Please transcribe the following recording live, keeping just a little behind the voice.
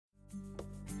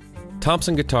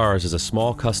Thompson Guitars is a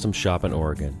small custom shop in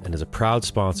Oregon and is a proud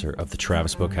sponsor of the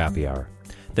Travis Book Happy Hour.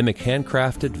 They make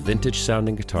handcrafted,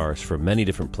 vintage-sounding guitars for many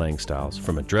different playing styles,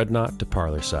 from a dreadnought to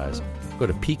parlor size. Go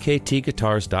to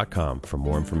pktguitars.com for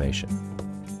more information.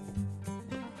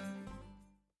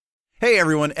 Hey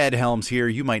everyone, Ed Helms here.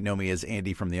 You might know me as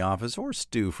Andy from The Office or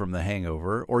Stu from The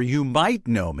Hangover, or you might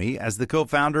know me as the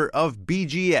co-founder of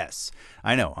BGS.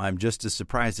 I know, I'm just as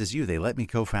surprised as you they let me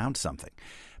co-found something.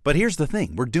 But here's the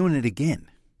thing, we're doing it again.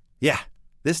 Yeah,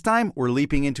 this time we're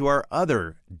leaping into our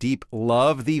other deep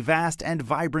love, the vast and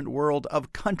vibrant world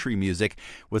of country music,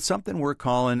 with something we're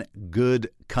calling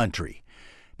Good Country.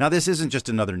 Now, this isn't just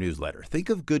another newsletter. Think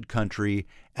of Good Country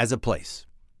as a place.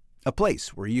 A place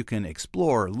where you can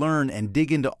explore, learn, and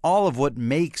dig into all of what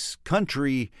makes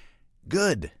country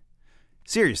good.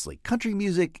 Seriously, country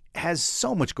music has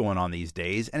so much going on these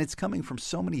days, and it's coming from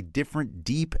so many different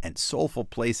deep and soulful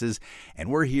places, and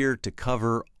we're here to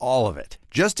cover all of it,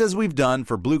 just as we've done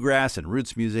for bluegrass and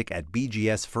roots music at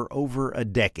BGS for over a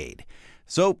decade.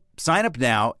 So sign up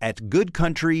now at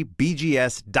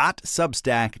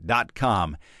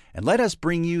goodcountrybgs.substack.com and let us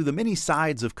bring you the many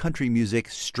sides of country music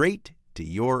straight to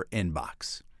your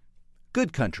inbox.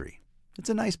 Good Country. It's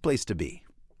a nice place to be.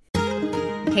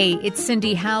 Hey, it's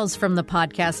Cindy Howes from the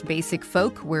podcast Basic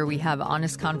Folk, where we have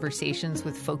honest conversations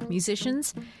with folk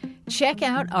musicians. Check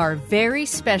out our very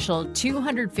special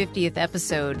 250th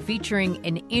episode featuring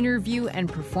an interview and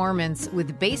performance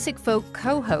with Basic Folk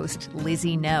co-host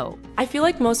Lizzie No. I feel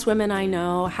like most women I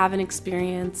know have an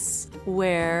experience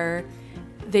where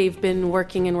they've been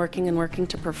working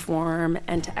to perform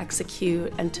and to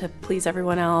execute and to please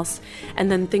everyone else. And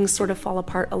then things sort of fall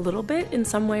apart a little bit in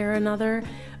some way or another.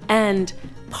 And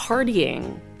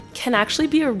partying can actually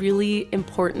be a really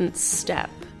important step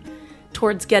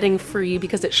towards getting free,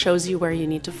 because it shows you where you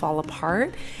need to fall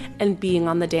apart, and being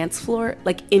on the dance floor,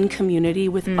 like in community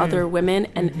with other women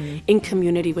and in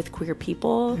community with queer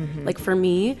people. Like for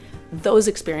me, those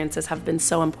experiences have been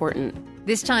so important.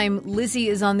 This time, Lizzie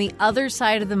is on the other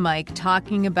side of the mic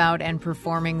talking about and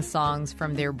performing songs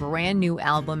from their brand new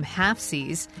album,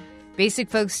 Halfsies. Basic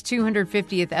Folk's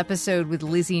 250th episode with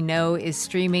Lizzie No is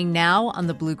streaming now on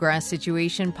the Bluegrass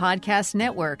Situation Podcast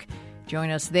Network. Join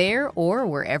us there or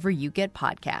wherever you get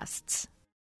podcasts.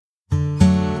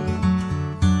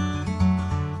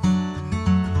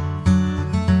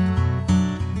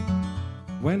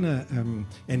 When an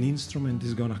instrument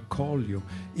is going to call you,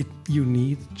 you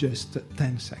need just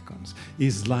 10 seconds.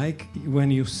 It's like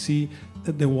when you see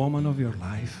the woman of your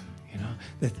life,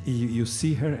 that you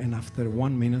see her, and after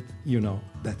 1 minute,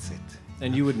 that's it.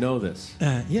 And you would know this.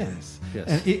 Yes.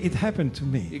 And it happened to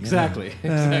me. Exactly.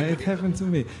 It happened to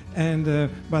me.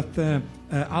 And but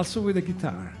also with the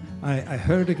guitar. I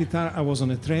heard the guitar. I was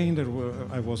on a train.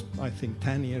 I was, I think,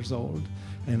 10 years old.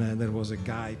 And there was a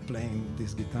guy playing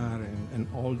this guitar, an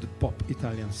old pop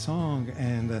Italian song.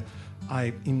 And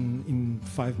in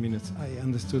 5 minutes, I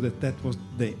understood that was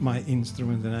my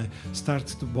instrument. And I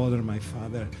started to bother my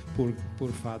father, poor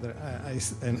father,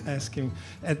 and ask him.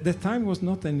 At that time, was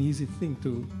not an easy thing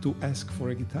to ask for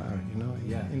a guitar,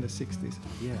 in the 60s.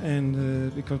 Yeah.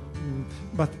 And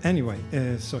but anyway,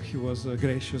 so he was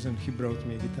gracious, and he brought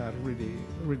me a guitar really,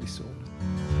 really soon.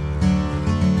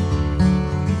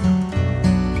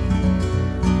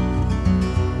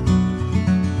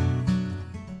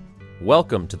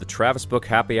 Welcome to the Travis Book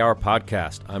Happy Hour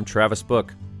podcast. I'm Travis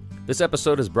Book. This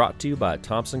episode is brought to you by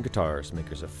Thompson Guitars,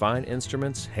 makers of fine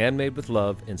instruments handmade with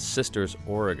love in Sisters,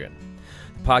 Oregon.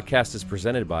 The podcast is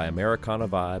presented by Americana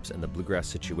Vibes and the Bluegrass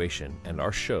Situation, and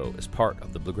our show is part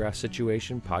of the Bluegrass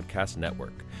Situation Podcast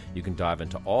Network. You can dive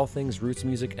into all things roots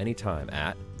music anytime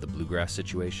at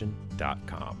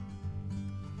thebluegrasssituation.com.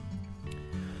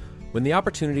 When the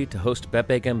opportunity to host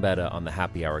Beppe Gambetta on the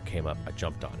Happy Hour came up, I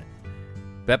jumped on it.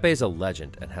 Beppe is a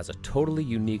legend and has a totally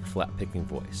unique flat-picking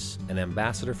voice. An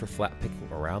ambassador for flat-picking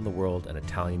around the world and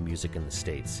Italian music in the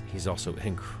States, he's also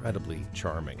incredibly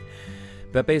charming.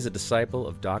 Beppe is a disciple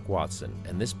of Doc Watson,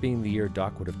 and this being the year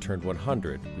Doc would have turned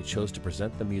 100, we chose to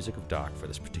present the music of Doc for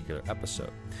this particular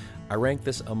episode. I rank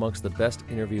this amongst the best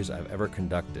interviews I've ever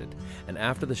conducted, and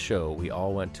after the show, we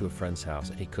all went to a friend's house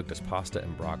and he cooked us pasta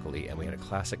and broccoli, and we had a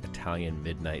classic Italian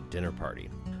midnight dinner party.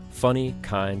 Funny,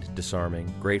 kind,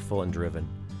 disarming, grateful, and driven,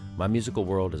 my musical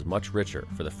world is much richer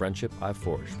for the friendship I've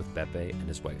forged with Beppe and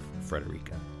his wife,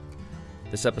 Frederica.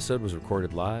 This episode was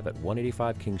recorded live at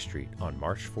 185 King Street on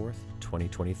March 4th,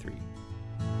 2023.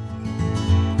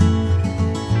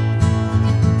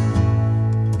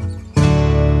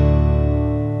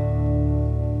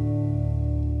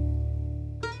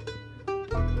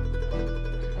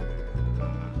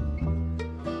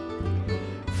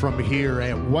 from here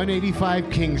at 185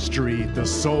 King Street, the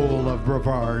soul of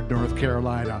Brevard, North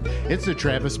Carolina. It's the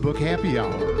Travis Book Happy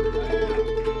Hour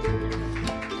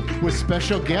with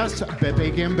special guest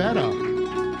Beppe Gambetta.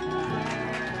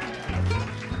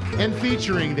 And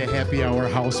featuring the Happy Hour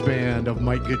house band of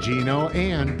Mike Gugino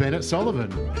and Bennett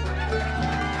Sullivan.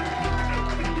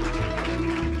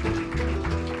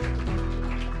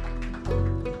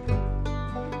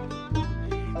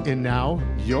 And now,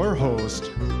 your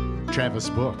host, Travis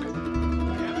Book.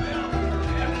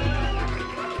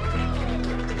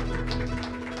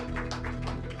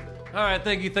 All right,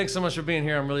 thank you. Thanks so much for being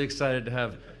here. I'm really excited to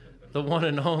have the one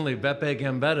and only Beppe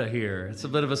Gambetta here. It's a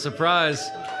bit of a surprise.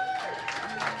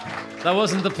 That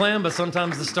wasn't the plan, but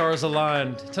sometimes the stars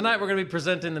aligned. Tonight we're going to be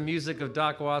presenting the music of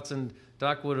Doc Watson.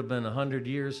 Doc would have been 100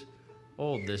 years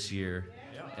old this year.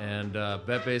 And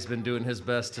Beppe's been doing his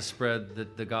best to spread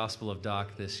the gospel of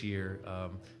Doc this year.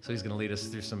 So he's going to lead us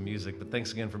through some music. But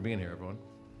thanks again for being here, everyone.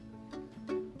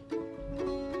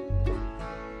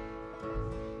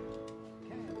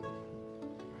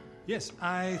 Yes,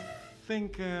 I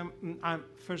think,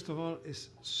 first of all, it's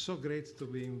so great to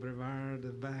be in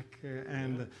Brevard back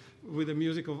and with the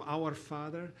music of our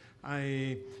Father.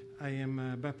 I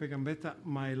am Beppe Gambetta.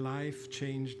 My life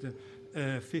changed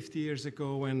 50 years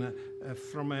ago when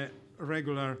from a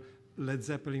regular Led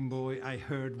Zeppelin boy, I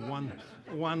heard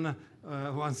one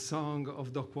song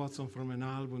of Doc Watson from an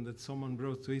album that someone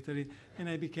brought to Italy, and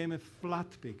I became a flat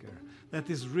picker. That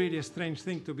is really a strange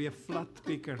thing to be a flat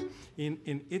picker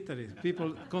in Italy.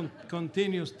 People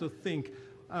continues to think,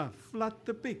 flat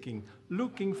picking,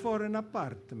 looking for an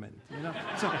apartment, you know.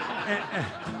 So,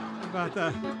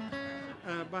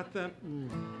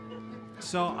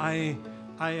 so I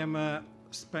am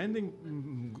spending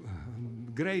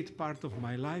great part of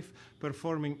my life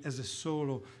performing as a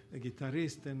solo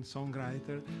guitarist and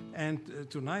songwriter, and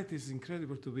tonight is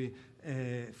incredible to be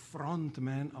a front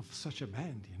man of such a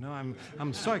band. You know,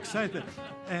 I'm so excited,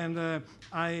 and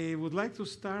I would like to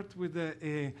start with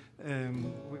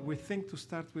we think to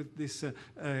start with this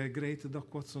great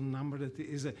Doc Watson number that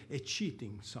is a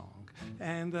cheating song,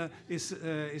 and it's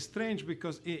strange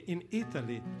because in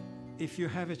Italy, if you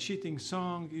have a cheating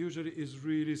song, usually it's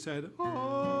really sad.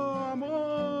 Oh,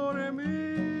 amore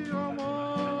mio,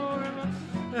 amore.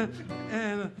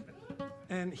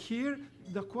 And here,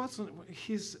 Doc Watson,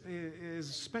 is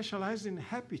specialized in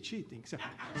happy cheating.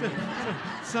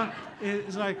 So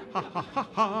it's like, ha, ha, ha,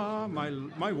 ha,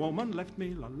 my woman left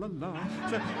me, la, la, la.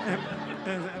 So,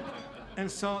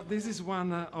 and so this is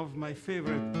one of my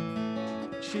favorite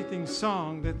cheating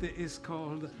song that is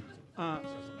called...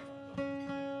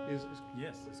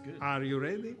 Yes, it's good. Are you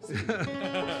ready?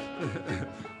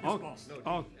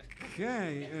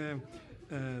 Okay.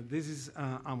 This is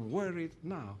I'm Worried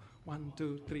Now. 1,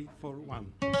 2, 3, 4,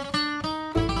 1.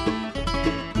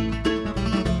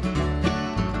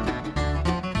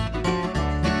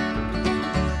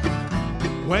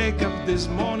 Wake up this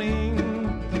morning,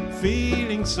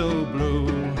 feeling so blue.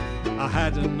 I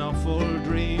had an awful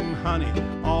dream, honey,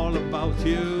 all about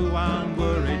you. I'm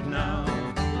worried now.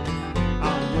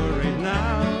 Worried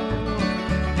now,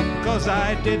 'cause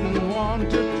I didn't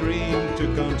want a dream to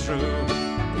come true.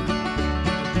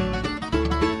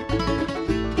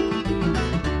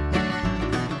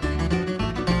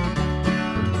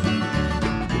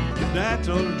 That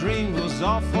old dream was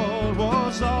awful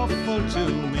to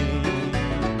me.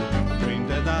 Dream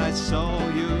that I saw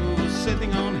you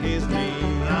sitting on his knee.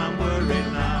 I'm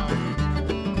worried now,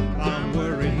 I'm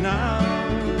worried now,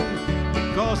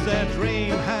 'cause that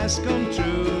dream has come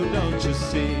true, don't you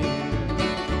see?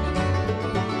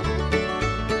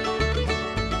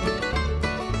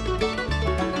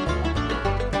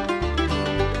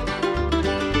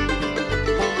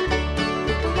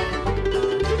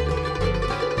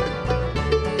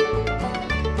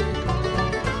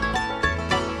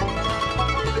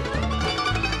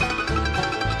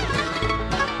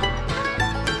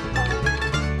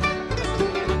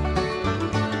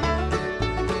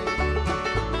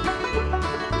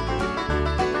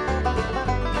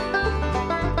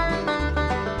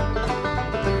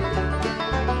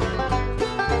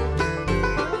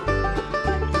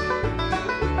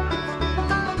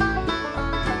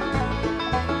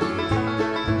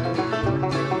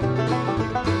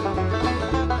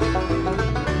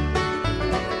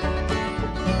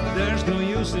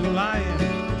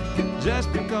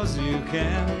 Just because you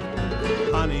can,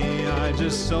 honey, I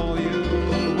just saw you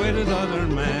with another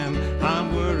man.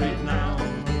 I'm worried now,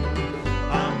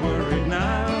 I'm worried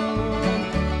now,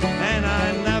 and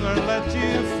I never let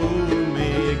you fool me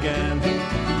again.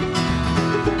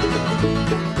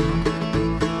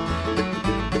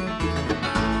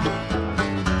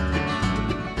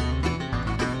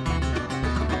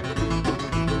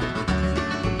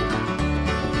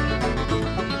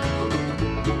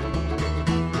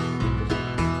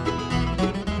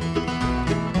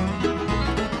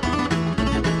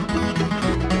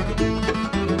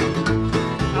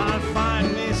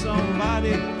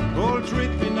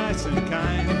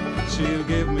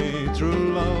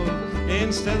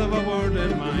 instead of a word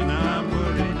in mine. I'm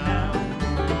worried now.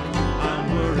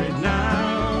 I'm worried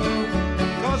now.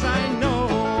 'Cause I know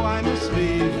I must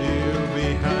leave you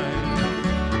behind.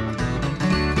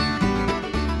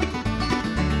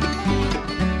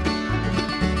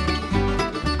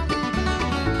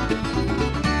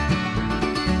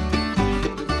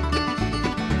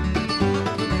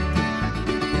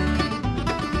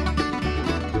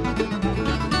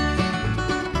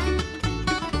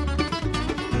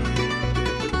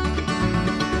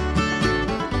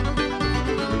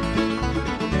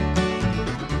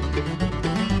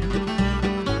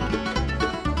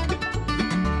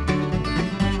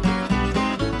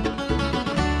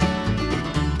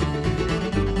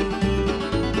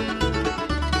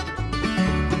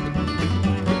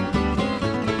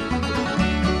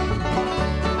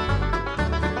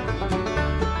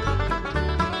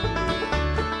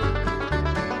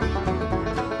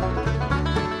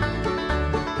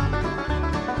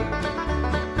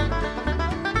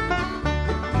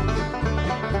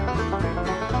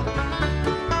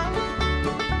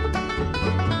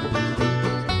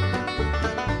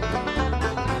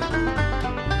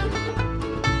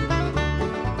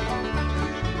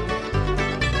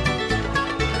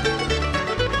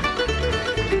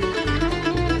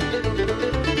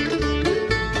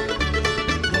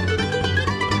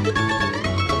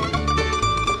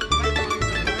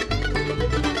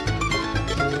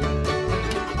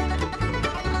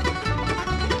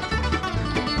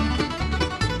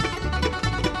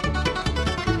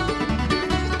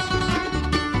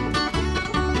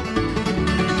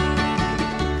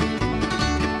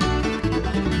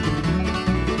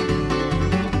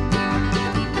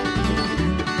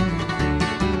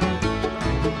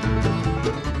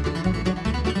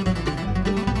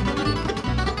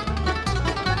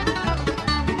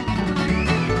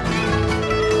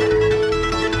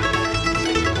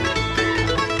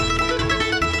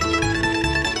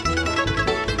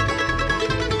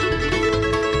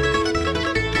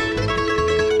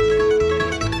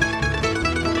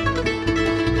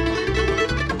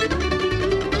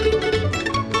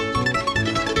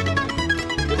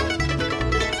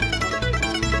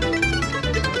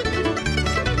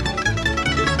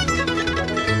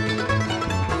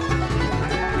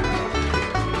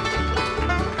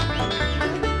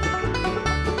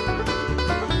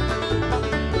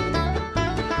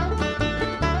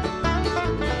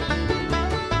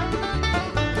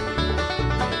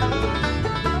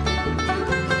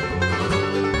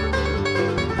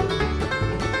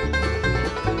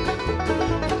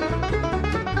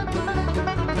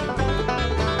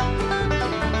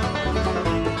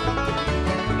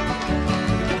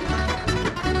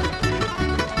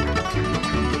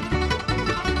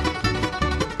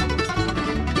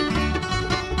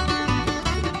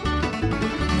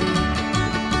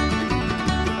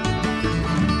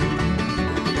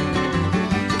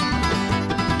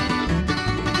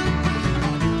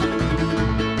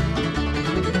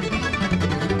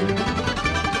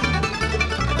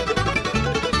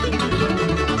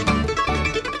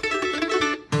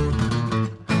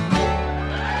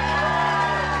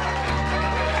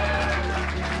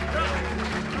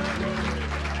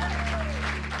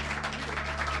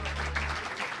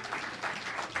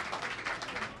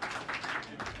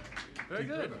 Very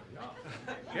good.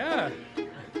 Yeah.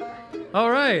 All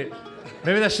right.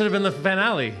 Maybe that should have been the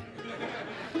finale.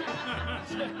 This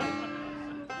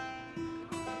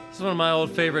is one of my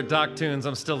old favorite Doc tunes.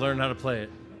 I'm still learning how to play it.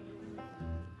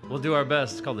 We'll do our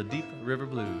best. It's called the Deep River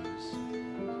Blues.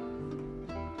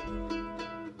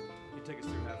 You take us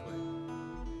through halfway.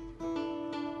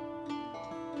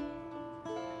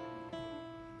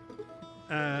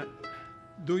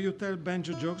 Do you tell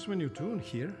banjo jokes when you tune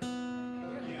here?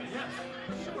 Yes,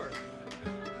 sure.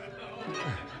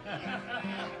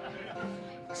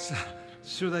 So,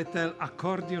 should I tell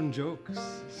accordion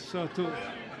jokes? So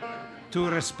to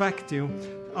respect you,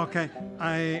 okay,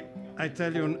 I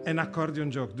tell you an accordion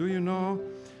joke. Do you know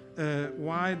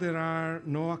why there are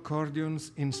no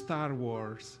accordions in Star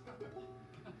Wars?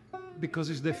 Because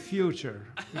it's the future.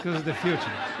 Because it's the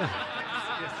future.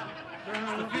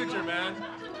 It's the future, man.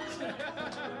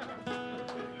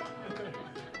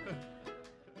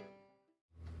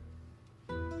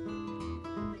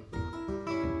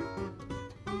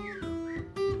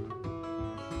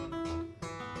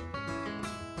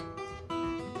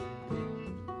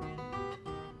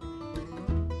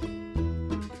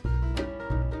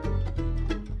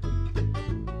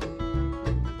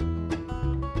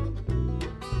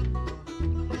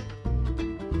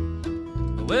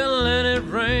 Well, let it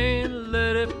rain,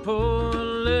 let it pour,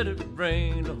 let it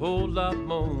rain a whole lot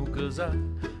more, 'cause I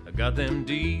got them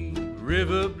deep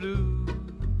river blues.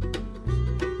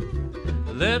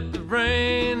 Let the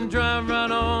rain drive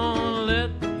right on,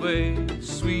 let the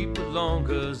waves sweep along,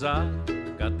 'cause I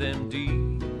got them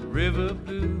deep river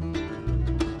blues.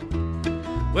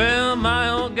 Well, my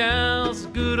old gal's a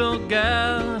good old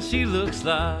gal, she looks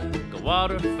like a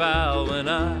waterfowl when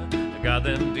I got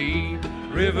them deep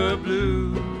river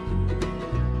blues.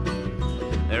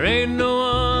 There ain't no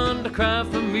one to cry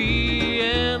for me,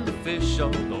 and the fish all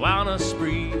go on a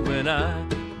spree when I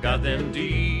got them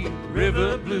deep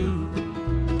river blues.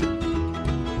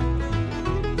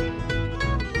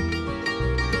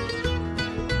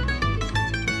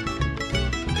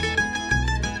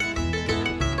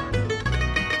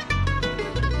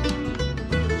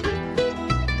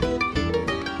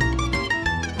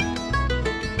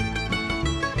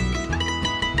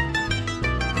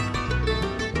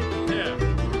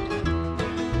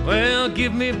 Well,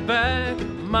 give me back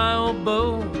my old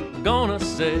boat, gonna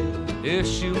sail if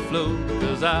she'll float,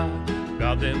 'cause I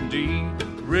got them deep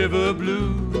river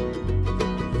blues.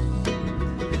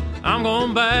 I'm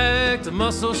going back to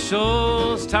Muscle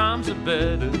Shoals, times are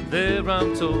better there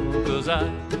I'm told, 'cause I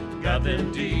got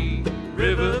them deep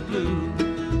river blues.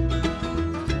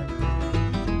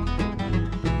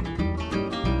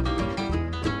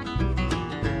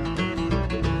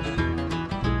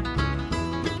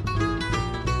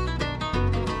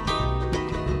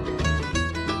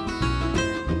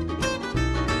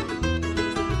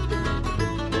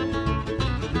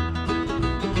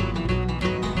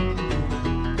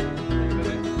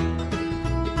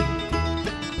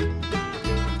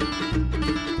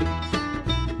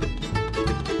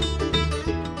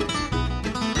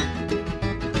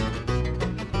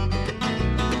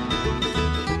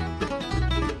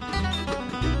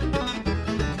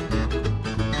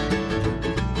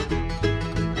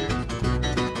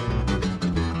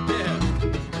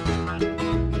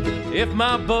 If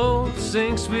my boat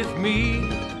sinks with me,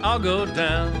 I'll go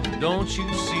down, don't you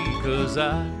see, 'cause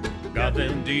I got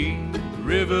them deep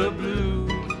river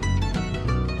blues.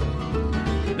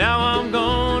 Now I'm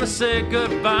gonna say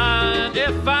goodbye, and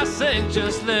if I sink,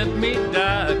 just let me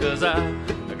die, 'cause I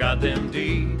got them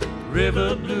deep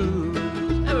river blues.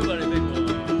 Everybody big one.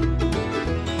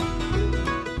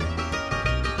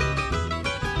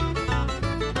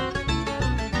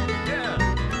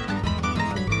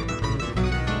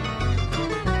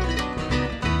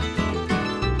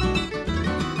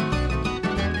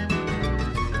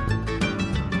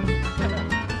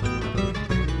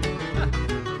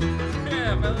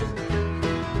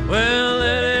 Well,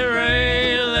 let it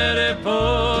rain, let it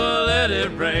pour, let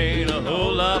it rain a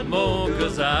whole lot more,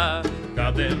 'cause I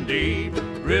got them deep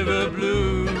river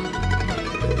blues.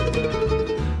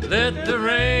 Let the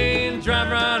rain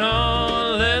drive right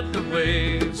on, let the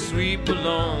waves sweep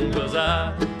along, 'cause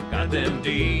I got them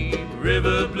deep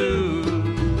river blues.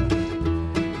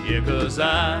 Yeah, 'cause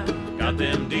I got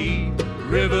them deep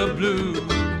river blues.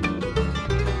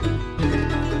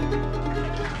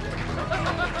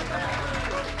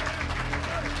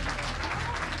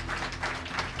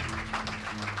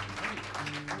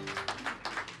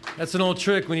 That's an old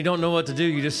trick. When you don't know what to do,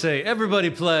 you just say, "Everybody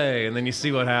play," and then you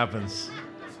see what happens.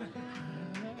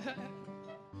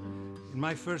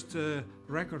 My first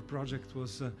record project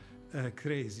was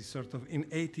crazy, sort of. In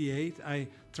 '88, I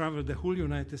traveled the whole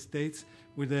United States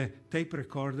with a tape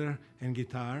recorder and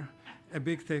guitar, a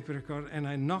big tape recorder, and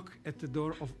I knock at the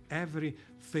door of every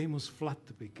famous flat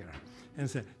picker and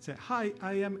say, "Hi,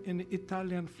 I am an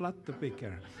Italian flat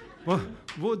picker. Well,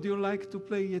 would you like to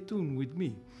play a tune with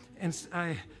me?"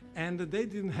 And they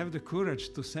didn't have the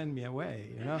courage to send me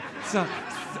away, you know.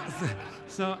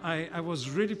 So I was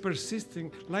really persisting,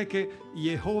 like a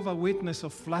Jehovah Witness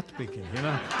of flat picking, you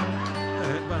know.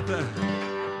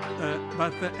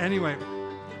 But anyway,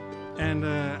 and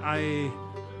I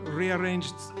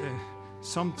rearranged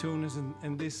some tunes,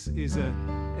 and this is a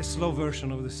slow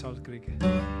version of the Salt Creek.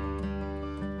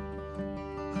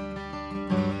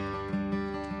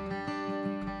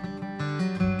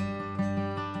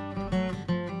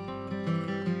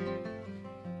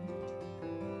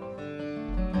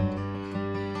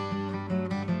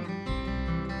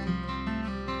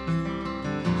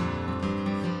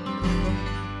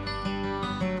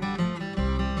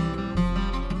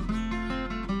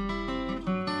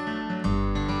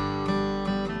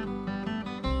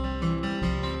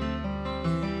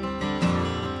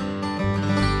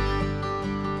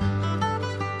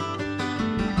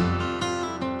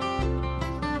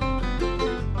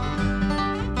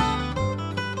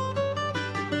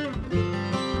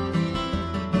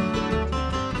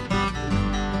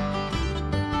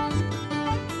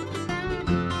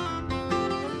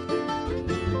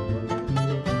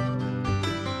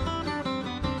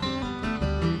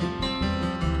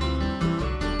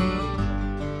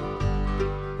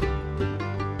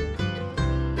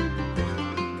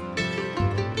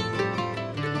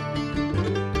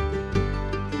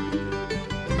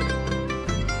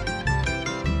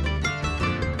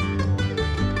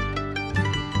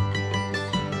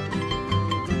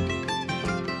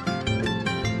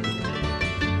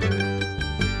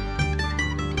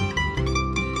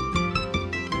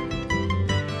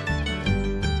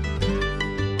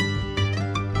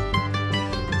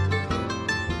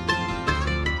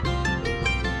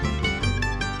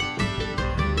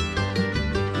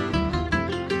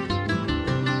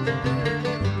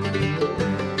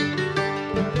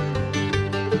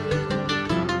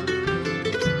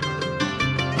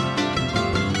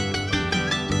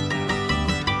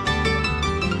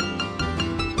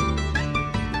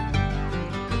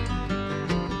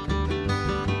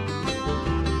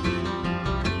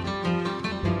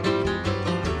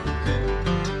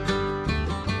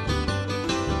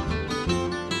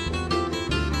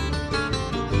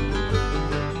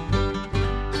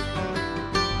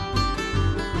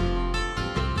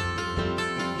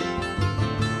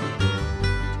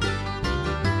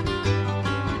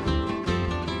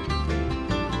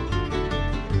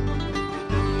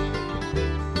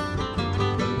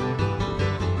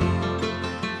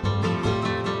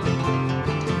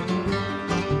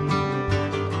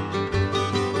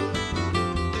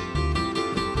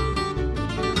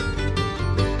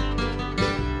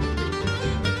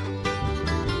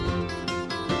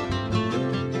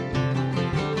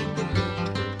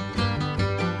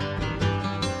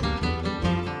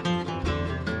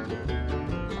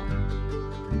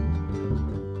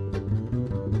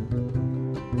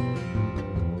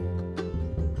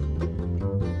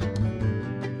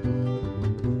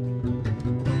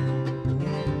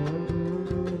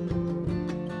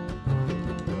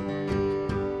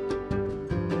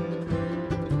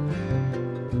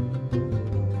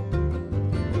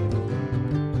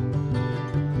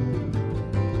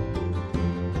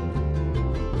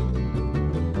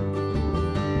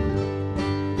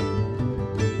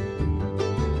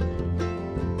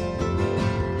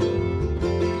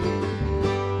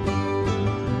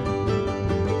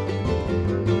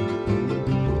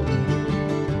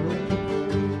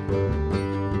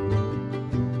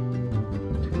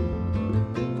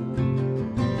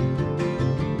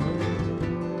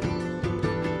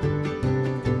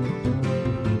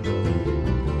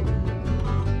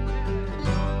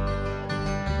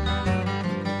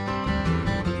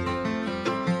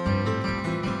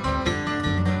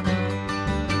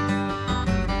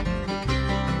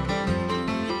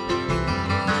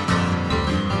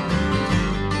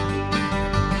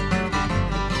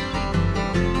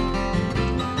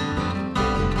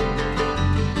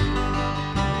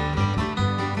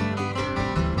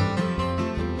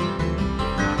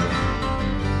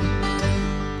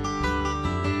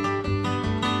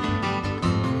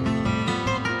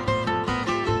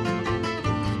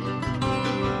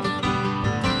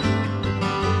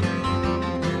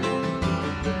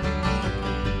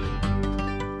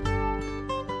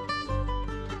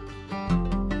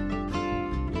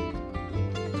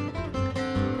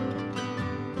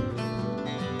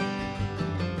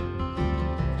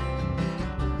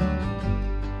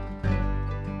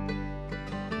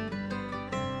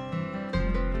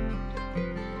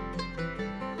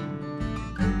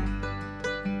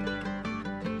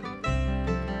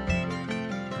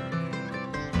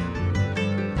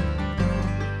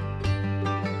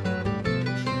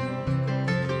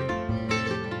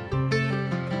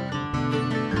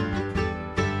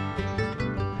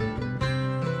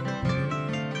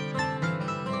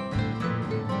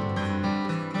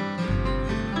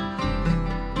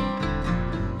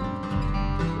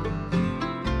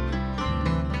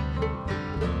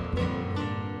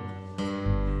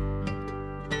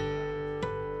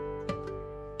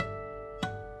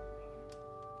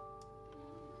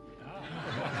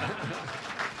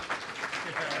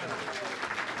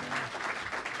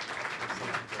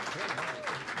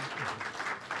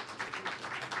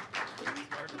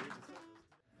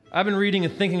 I've been reading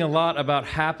and thinking a lot about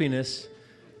happiness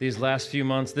these last few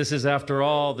months. This is, after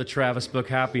all, the Travis Book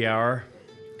Happy Hour.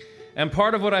 And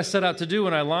part of what I set out to do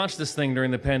when I launched this thing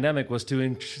during the pandemic was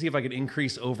to see if I could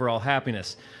increase overall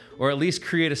happiness, or at least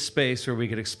create a space where we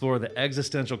could explore the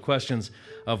existential questions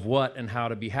of what and how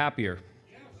to be happier.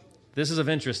 This is of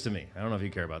interest to me. I don't know if you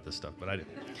care about this stuff, but I do.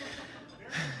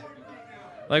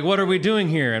 Like, what are we doing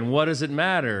here, and what does it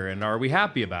matter, and are we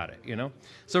happy about it, you know?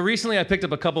 So recently I picked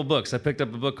up a couple books. I picked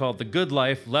up a book called The Good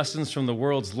Life, Lessons from the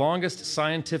World's Longest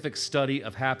Scientific Study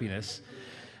of Happiness,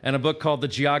 and a book called The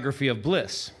Geography of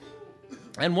Bliss.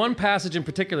 And one passage in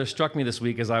particular struck me this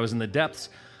week as I was in the depths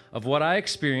of what I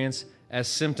experience as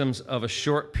symptoms of a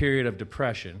short period of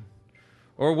depression,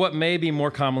 or what may be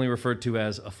more commonly referred to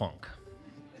as a funk.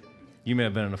 You may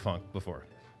have been in a funk before.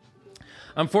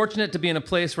 I'm fortunate to be in a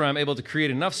place where I'm able to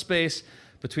create enough space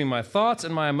between my thoughts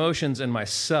and my emotions and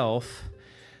myself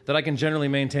that I can generally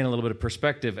maintain a little bit of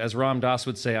perspective. As Ram Dass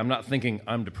would say, I'm not thinking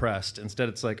I'm depressed. Instead,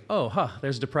 it's like, oh,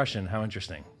 there's depression. How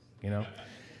interesting, you know?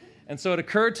 And so it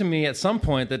occurred to me at some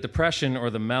point that depression, or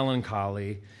the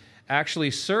melancholy,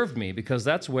 actually served me, because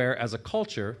that's where, as a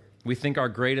culture, we think our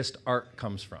greatest art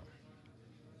comes from.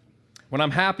 When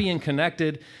I'm happy and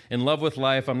connected, in love with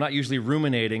life, I'm not usually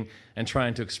ruminating and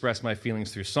trying to express my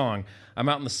feelings through song. I'm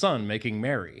out in the sun making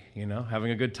merry, you know, having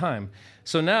a good time.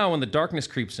 So now when the darkness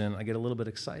creeps in, I get a little bit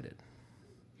excited,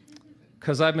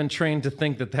 because I've been trained to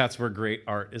think that that's where great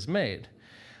art is made.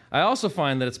 I also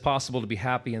find that it's possible to be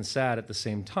happy and sad at the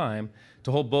same time,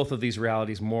 to hold both of these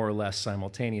realities more or less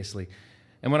simultaneously.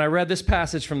 And when I read this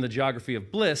passage from The Geography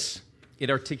of Bliss, it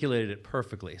articulated it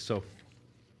perfectly. So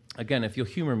again, if you'll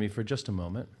humor me for just a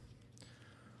moment,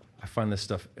 I find this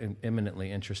stuff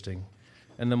eminently interesting,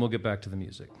 and then we'll get back to the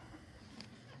music.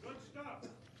 Good stuff.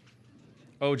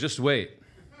 Oh, just wait.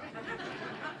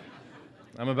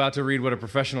 I'm about to read what a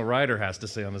professional writer has to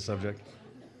say on the subject.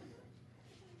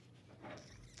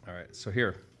 All right, so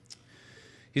here.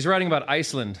 He's writing about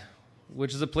Iceland,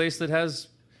 which is a place that it's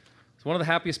one of the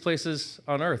happiest places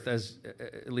on earth,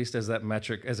 at least as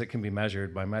it can be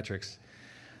measured by metrics.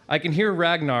 I can hear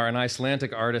Ragnar, an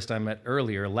Icelandic artist I met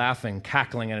earlier, laughing,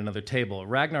 cackling at another table.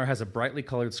 Ragnar has a brightly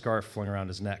colored scarf flung around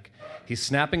his neck. He's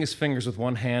snapping his fingers with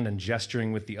one hand and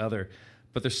gesturing with the other,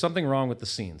 but there's something wrong with the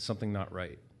scene, something not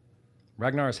right.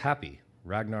 Ragnar is happy.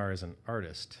 Ragnar is an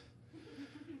artist.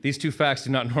 These two facts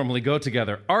do not normally go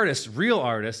together. Artists, real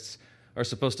artists, are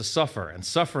supposed to suffer, and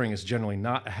suffering is generally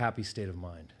not a happy state of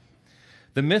mind.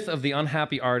 The myth of the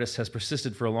unhappy artist has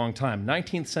persisted for a long time.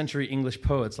 19th century English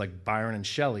poets like Byron and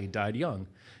Shelley died young,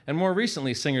 and more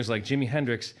recently singers like Jimi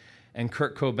Hendrix and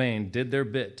Kurt Cobain did their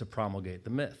bit to promulgate the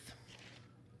myth.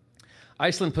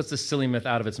 Iceland puts this silly myth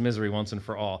out of its misery once and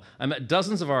for all. I met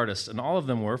dozens of artists, and all of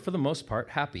them were, for the most part,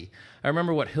 happy. I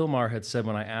remember what Hilmar had said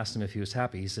when I asked him if he was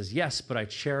happy. He says, "Yes, but I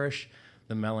cherish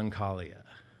the melancholia."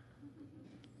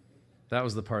 That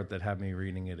was the part that had me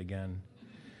reading it again.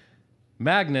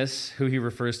 Magnus, who he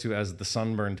refers to as the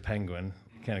sunburned penguin,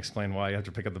 can't explain why, you have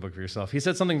to pick up the book for yourself. He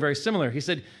said something very similar. He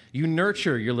said, you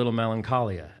nurture your little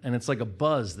melancholia, and it's like a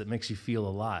buzz that makes you feel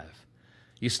alive.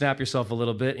 You snap yourself a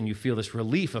little bit, and you feel this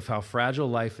relief of how fragile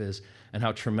life is and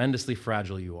how tremendously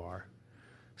fragile you are.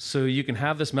 So you can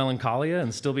have this melancholia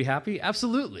and still be happy?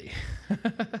 Absolutely.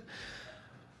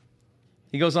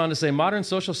 He goes on to say, modern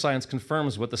social science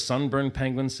confirms what the sunburned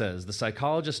penguin says. The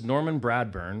psychologist Norman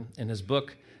Bradburn, in his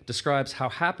book, describes how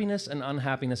happiness and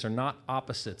unhappiness are not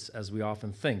opposites as we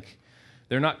often think.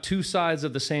 They're not two sides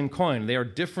of the same coin. They are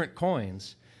different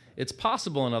coins. It's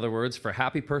possible, in other words, for a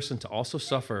happy person to also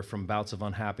suffer from bouts of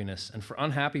unhappiness, and for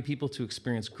unhappy people to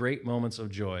experience great moments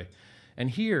of joy. And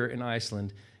here in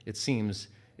Iceland, it seems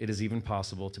it is even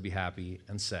possible to be happy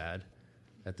and sad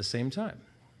at the same time.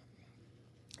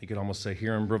 You could almost say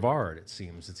here in Brevard, it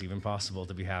seems it's even possible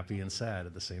to be happy and sad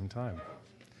at the same time.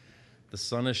 The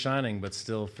sun is shining, but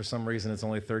still, for some reason, it's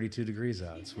only 32 degrees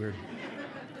out. It's weird.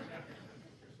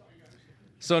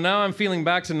 So now I'm feeling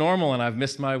back to normal, and I've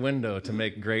missed my window to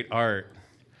make great art.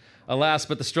 Alas,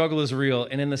 but the struggle is real,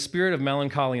 and in the spirit of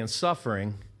melancholy and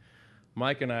suffering,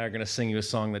 Mike and I are going to sing you a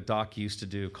song that Doc used to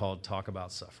do called Talk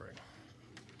About Suffering.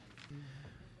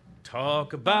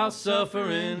 Talk about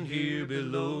suffering here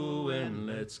below, and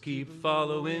let's keep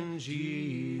following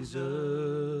Jesus.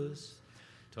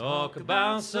 Talk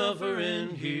about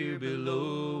suffering here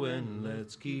below, and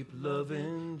let's keep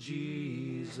loving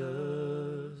Jesus.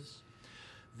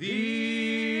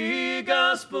 The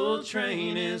gospel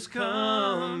train is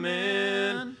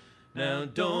coming. Now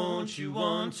don't you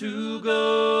want to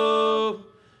go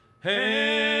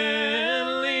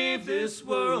and leave this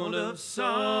world of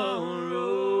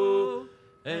sorrow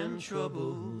and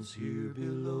troubles here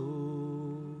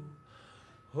below?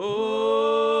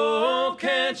 Oh,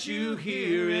 can't you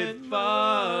hear it,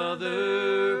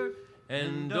 Father?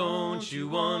 And don't you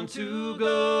want to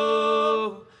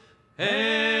go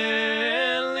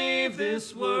and leave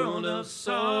this world of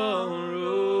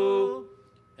sorrow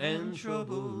and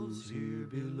troubles here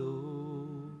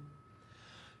below?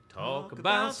 Talk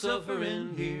about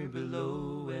suffering here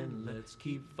below, and let's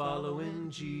keep following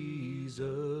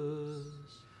Jesus.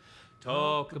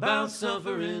 Talk about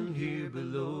suffering here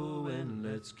below, and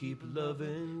let's keep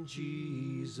loving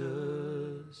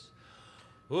Jesus.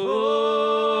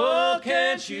 Oh,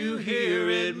 can't you hear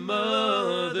it,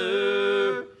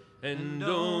 Mother? And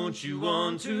don't you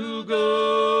want to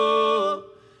go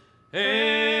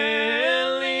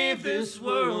and leave this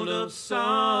world of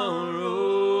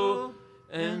sorrow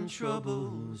and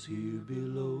troubles here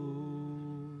below?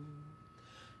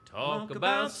 Talk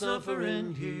about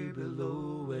suffering here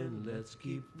below, and let's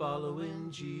keep following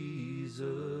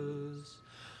Jesus.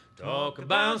 Talk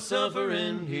about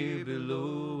suffering here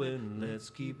below, and let's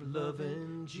keep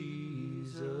loving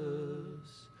Jesus.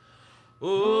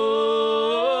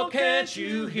 Oh, can't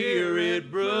you hear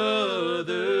it,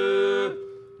 brother?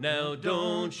 Now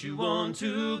don't you want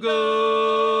to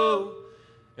go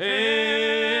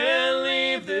and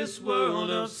leave this world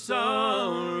of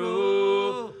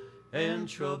sorrow and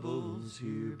troubles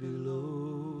here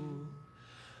below?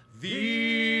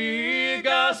 The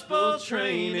gospel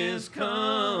train is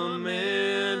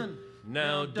coming.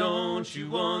 Now don't you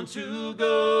want to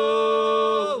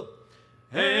go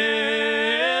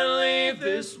and leave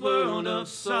this world of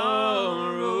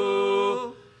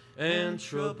sorrow and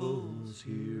troubles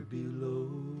here below?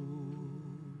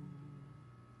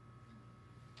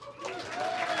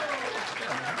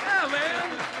 Yeah,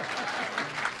 man.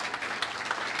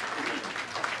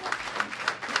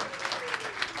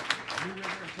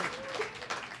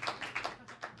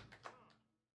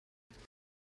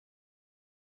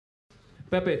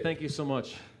 Beppe, thank you so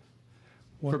much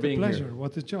What for being a pleasure! here.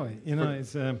 What a joy! You know,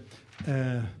 it's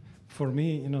for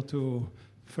me, you know, to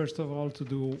first of all to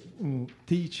do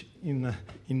teach in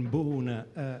Boone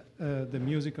the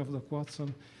music of Doc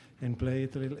Watson and play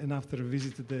it a little, and after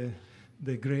visit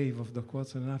the grave of Doc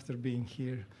Watson, and after being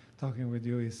here talking with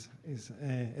you is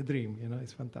a dream. You know,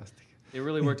 it's fantastic. It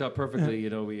really worked out perfectly. You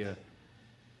know, we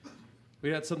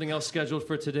had something else scheduled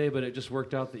for today, but it just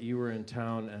worked out that you were in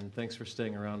town, and thanks for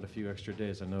staying around a few extra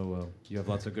days. I know you have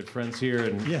lots of good friends here,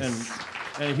 and Yes.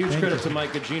 and a huge Thank credit you. to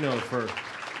Mike Gugino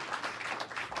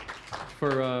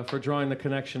for drawing the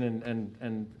connection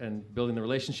and building the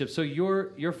relationship. So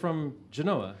you're from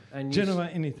Genoa, and Genoa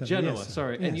in Italy. Genoa, yes.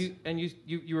 sorry, Yes. and you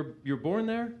were born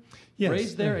there, Yes,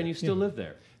 raised there, and you still yeah. live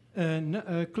there.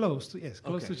 Close to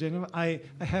close Okay. to Genoa. I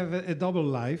have a double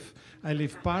life. I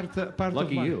live part Lucky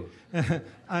of my you.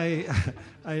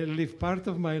 I live part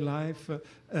of my life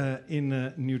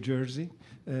in New Jersey,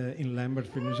 in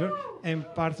Lambertville, New Jersey, and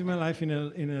part of my life in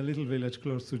a little village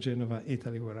close to Genova,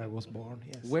 Italy, where I was born.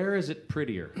 Yes. Where is it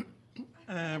prettier?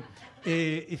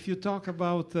 If you talk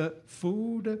about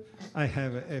food, I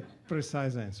have a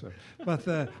precise answer. But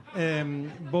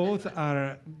both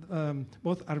are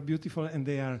beautiful, and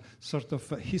they are sort of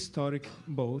historic.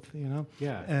 Both, you know.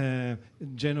 Yeah.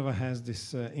 Genova has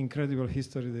this incredible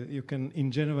history. That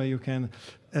in Genova you can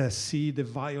see the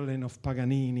violin of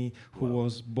Paganini, who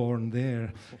was born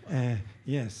there.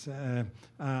 Yes,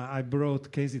 I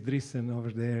brought Casey Drissen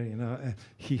over there. You know,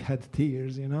 he had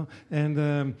tears. You know, and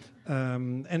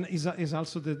is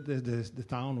also the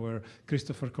town where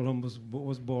Christopher Columbus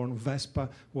was born. Vespa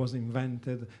was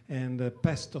invented, and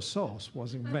pesto sauce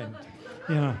was invented.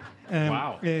 You know,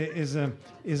 Wow. is an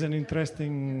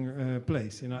interesting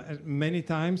place. You know, many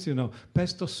times, you know,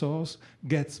 pesto sauce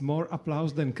gets more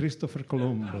applause than Christopher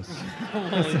Columbus.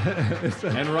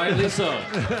 And rightly so.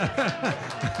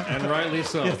 And rightly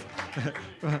so.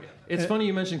 It's funny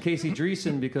you mentioned Casey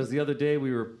Dreesen, because yesterday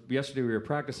we were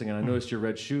practicing, and I noticed your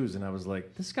red shoes, and I was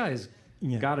like, this guy's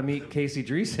got to meet Casey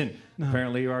Dreesen. No.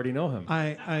 Apparently you already know him.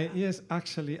 Yes,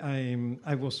 actually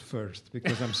I was first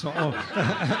because I'm so old.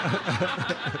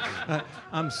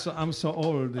 I'm so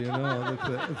old, you know.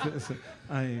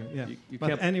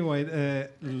 But anyway,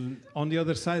 on the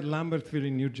other side, Lambertville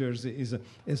in New Jersey is a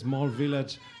small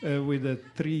village with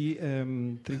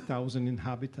 3,000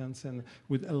 inhabitants, and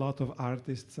with a lot of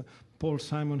artists. Paul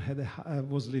Simon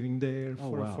was living there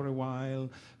wow. for a while,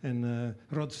 and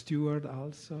Rod Stewart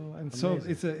also. And so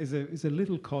it's a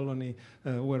little colony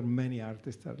where many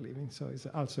artists are living. So it's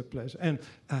also a pleasure. And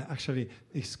actually,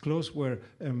 it's close where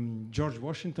George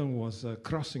Washington was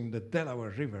crossing the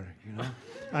Delaware River. You know,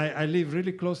 I live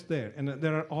really close there, and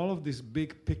there are all of these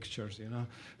big pictures, you know,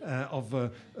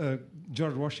 of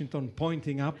George Washington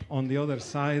pointing up on the other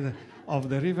side of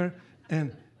the river.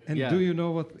 And do you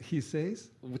know what he says?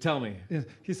 Tell me. Yes,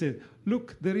 he said,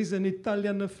 "Look, there is an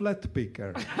Italian flat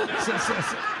picker."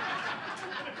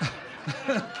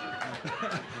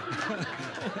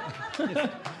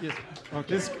 Yes.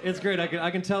 Okay. It's great.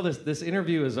 I can tell this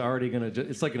interview is already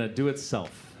it's like gonna do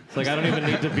itself. It's like I don't even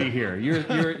need to be here.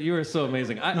 You are so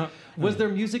amazing. Was there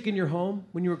music in your home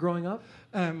when you were growing up?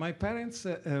 My parents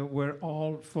were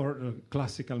all for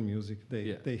classical music.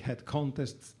 They had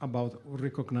contests about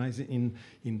recognizing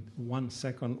in 1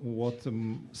 second what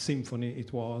symphony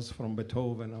it was from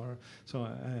Beethoven.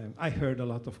 I heard a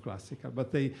lot of classical,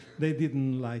 but they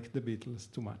didn't like the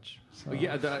Beatles too much. So.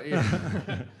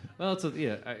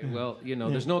 Well,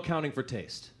 there's no accounting for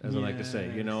taste, as I like to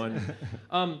say. You know, and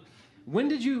when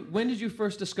did you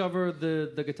first discover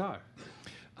the guitar?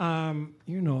 When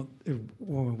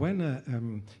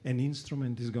an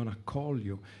instrument is gonna call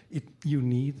you, you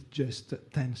need just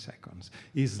 10 seconds.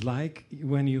 It's like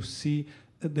when you see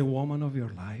the woman of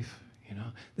your life, you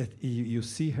know, that you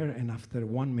see her, and after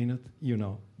 1 minute, you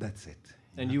know, that's it.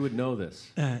 And you would know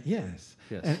this? Yes.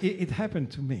 And it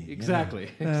happened to me. Exactly.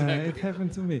 You know? Exactly. It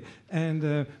happened to me.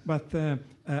 And but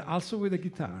also with the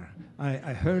guitar.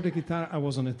 I heard the guitar. I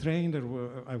was on a train.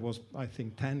 I was, I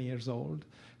think, 10 years old.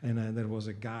 And there was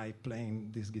a guy playing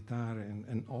this guitar,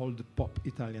 an old pop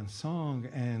Italian song.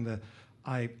 And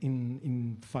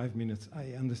in 5 minutes,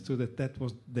 I understood that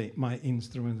was my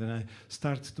instrument, and I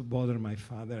started to bother my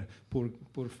father,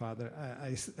 poor father.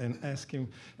 And ask him.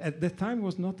 At that time,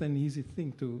 was not an easy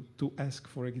thing to ask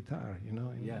for a guitar, you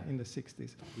know, in the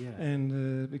 60s. Yeah. And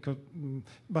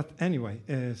but anyway,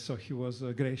 so he was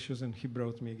gracious, and he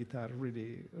brought me a guitar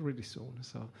really, really soon.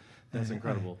 So. That's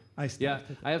incredible. I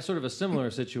have sort of a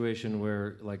similar situation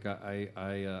where, like,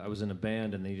 I was in a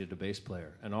band and they needed a bass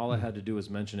player, and all I had to do was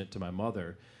mention it to my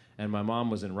mother, and my mom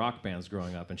was in rock bands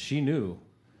growing up, and she knew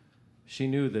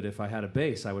that if I had a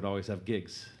bass, I would always have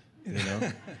gigs, you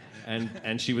know,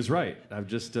 and she was right. I've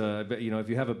just, if you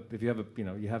have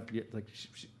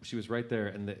she was right there,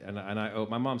 and I owe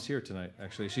my mom's here tonight.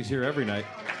 Actually, she's here every night.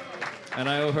 And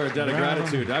I owe her a debt of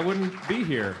gratitude. I wouldn't be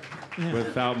here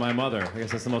without my mother. I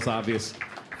guess that's the most obvious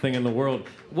thing in the world.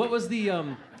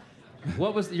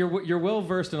 You're well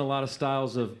versed in a lot of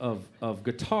styles of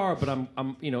guitar, but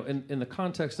I'm in the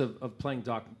context of playing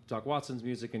Doc Watson's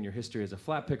music and your history as a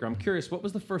flat picker, I'm curious, what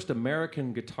was the first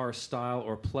American guitar style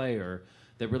or player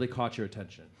that really caught your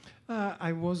attention?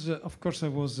 I was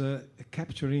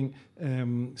capturing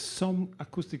some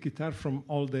acoustic guitar from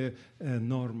all the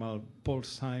normal Paul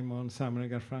Simon, Simon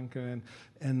 & Garfunkel,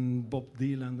 and Bob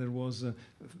Dylan. There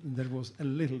was a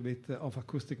little bit of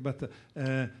acoustic, but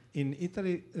in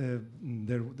Italy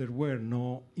there were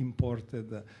no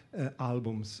imported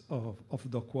albums of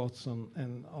Doc Watson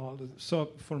and all.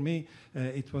 So for me,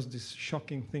 it was this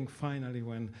shocking thing. Finally,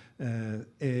 when an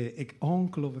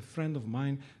uncle of a friend of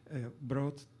mine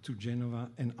brought to Genova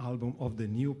an album of the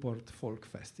Newport Folk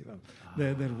Festival.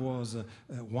 There was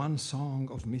one song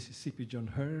of Mississippi John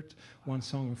Hurt, one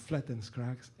song of Flat and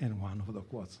Scruggs, and one of Doc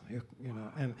Watson. You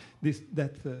know, and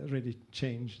that really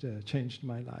changed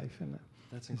my life, and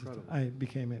that's incredible. I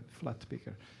became a flat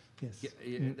picker. Yes.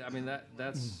 I mean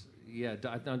that's. Yeah,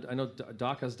 I know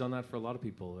Doc has done that for a lot of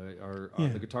people.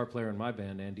 The guitar player in my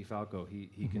band, Andy Falco,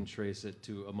 he can trace it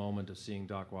to a moment of seeing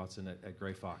Doc Watson at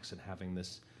Grey Fox and having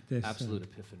this absolute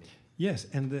epiphany. Yes,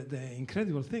 and the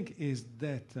incredible thing is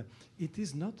that it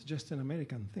is not just an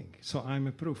American thing. So I'm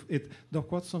a proof.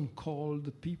 Doc Watson called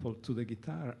people to the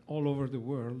guitar all over the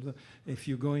world. If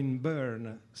you go in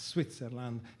Bern,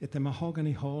 Switzerland, at the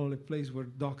Mahogany Hall, a place where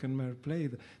Doc and Merle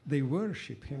played, they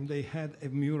worship him. They had a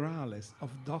murales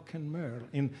of Doc and Merle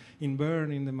in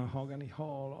Bern in the Mahogany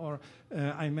Hall. Or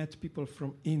I met people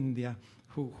from India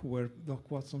who were Doc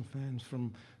Watson fans,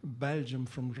 from Belgium,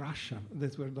 from Russia,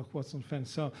 that were Doc Watson fans.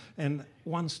 So, and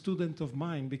one student of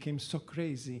mine became so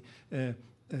crazy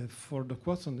for Doc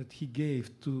Watson that he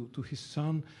gave to his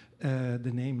son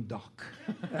the name Doc.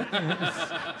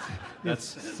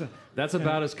 That's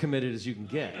about as committed as you can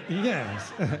get.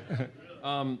 Yes.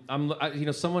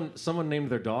 Someone named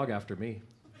their dog after me.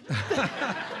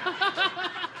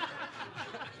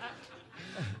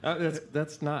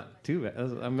 That's not too bad.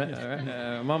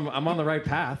 I'm on the right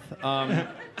path.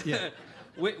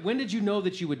 When did you know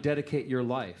that you would dedicate your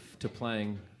life to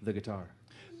playing the guitar?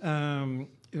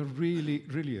 Really,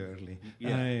 really early.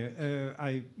 Yeah.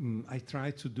 I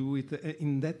tried to do it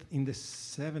in the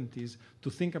 70s. To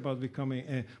think about becoming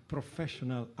a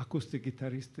professional acoustic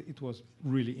guitarist, it was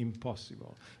really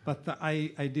impossible. But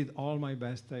I did all my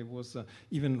best. I was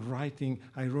even writing.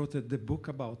 I wrote the book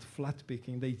about flat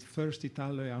picking, the first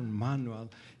Italian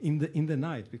manual, in the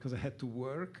night, because I had to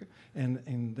work, and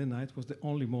in the night was the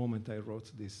only moment I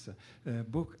wrote this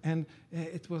book. And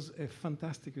it was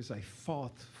fantastic, because I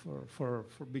fought for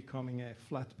becoming a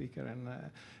flat picker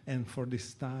and for this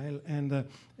style. And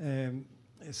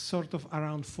sort of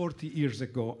around 40 years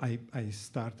ago, I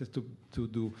started to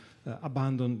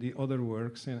abandon the other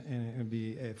works and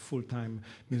be a full-time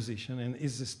musician. And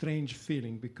it's a strange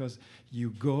feeling, because you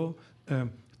go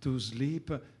to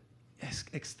sleep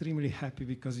extremely happy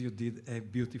because you did a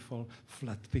beautiful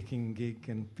flat picking gig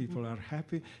and people are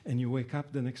happy, and you wake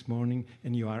up the next morning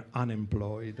and you are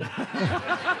unemployed.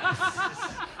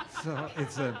 So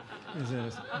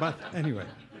but anyway.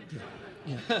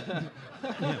 Yeah.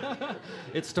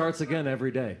 It starts again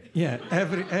every day. Yeah,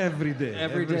 every day.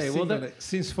 Every day. Well,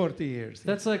 since 40 years.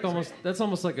 That's like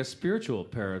almost like a spiritual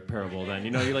parable. Then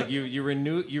you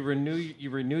renew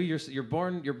you're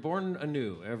born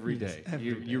anew every day.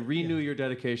 You renew your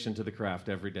dedication to the craft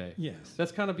every day. Yes,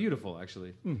 that's kind of beautiful,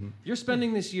 actually. Mm-hmm. You're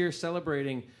spending this year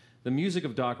celebrating the music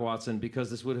of Doc Watson,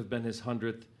 because this would have been his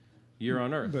 100th year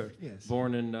on Earth. Birth, yes.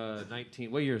 Born in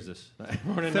what year is this?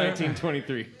 Born in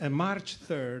 1923. March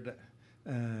 3rd,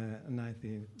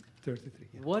 1933.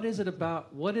 Yeah. What is it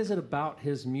about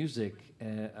his music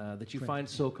that you find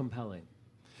so compelling?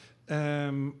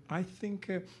 I think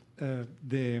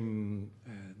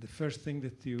the first thing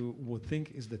that you would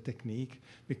think is the technique,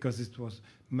 because it was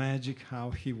magic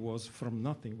how he was from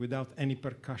nothing, without any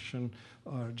percussion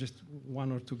or just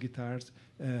one or two guitars,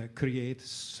 create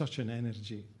such an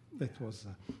energy. That was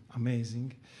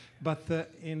amazing. But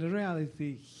in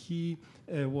reality, he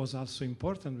was also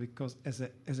important because as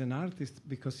an artist,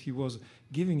 because he was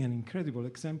giving an incredible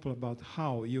example about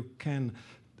how you can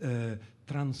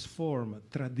transform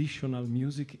traditional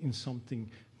music in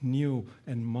something new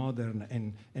and modern,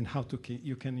 and how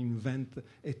you can invent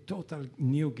a total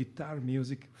new guitar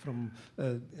music from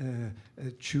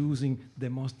choosing the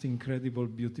most incredible,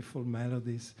 beautiful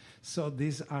melodies. So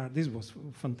this was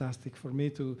fantastic for me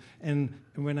too. And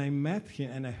when I met him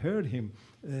and I heard him,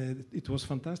 it was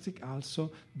fantastic.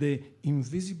 Also, the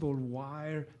invisible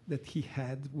wire that he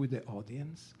had with the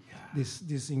audience,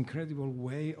 this incredible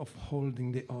way of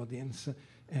holding the audience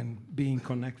and being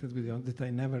connected with them that I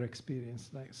never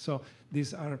experienced. So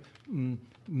these are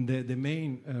the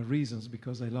main reasons,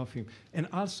 because I love him. And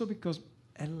also because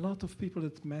a lot of people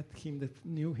that met him, that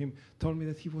knew him, told me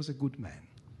that he was a good man.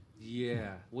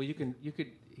 Yeah. Well,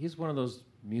 he's one of those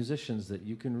musicians that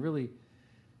you can really,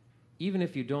 even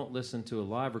if you don't listen to a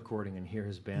live recording and hear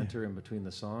his banter in between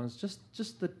the songs, just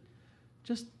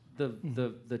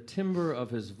the timbre of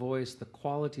his voice, the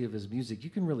quality of his music, you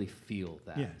can really feel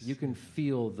that. Yes. You can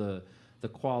feel the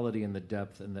quality and the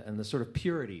depth and the sort of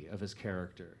purity of his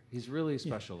character. He's really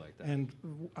special like that. And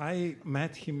I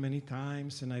met him many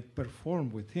times, and I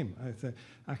performed with him.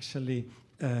 Actually,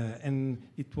 and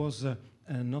it was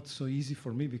not so easy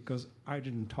for me, because I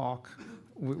didn't talk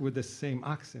with the same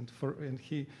accent. And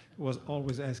he was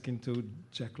always asking to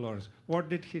Jack Lawrence, what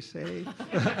did he say?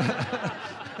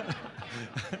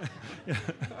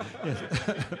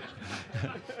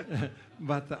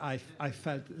 But I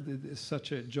felt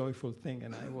such a joyful thing,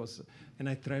 and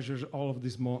I treasure all of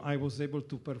this more. I was able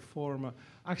to perform.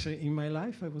 Actually, in my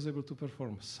life, I was able to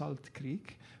perform Salt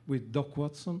Creek with Doc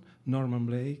Watson, Norman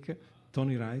Blake,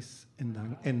 Tony Rice,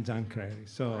 and Dan Crary.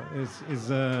 So it's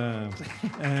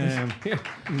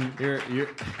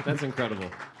that's incredible.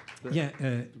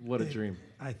 What a dream.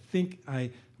 I think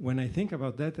when I think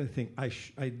about that, I think I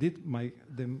did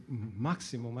the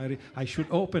maximum. I should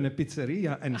open a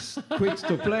pizzeria and quit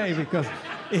to play, because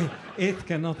it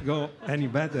cannot go any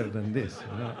better than this.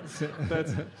 You know?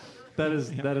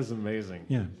 That is amazing.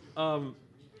 Yeah.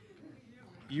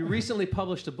 You recently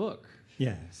published a book.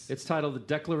 Yes. It's titled The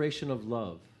Declaration of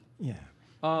Love. Yeah.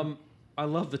 I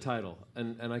love the title,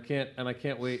 and I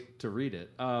can't wait to read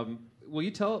it. Will you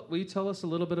tell us a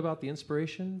little bit about the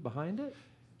inspiration behind it?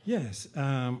 Yes.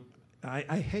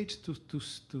 I hate to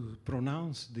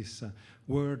pronounce this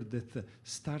word that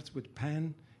starts with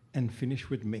pen and finish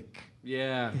with Mick.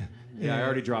 Yeah. I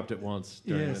already dropped it once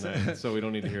during the night, so we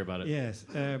don't need to hear about it. Yes,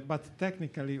 but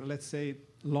technically, let's say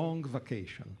long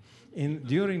vacation.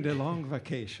 During the long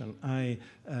vacation, I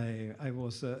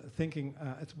was thinking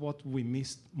at what we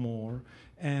missed more,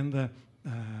 and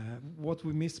what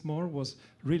we missed more was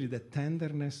really the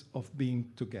tenderness of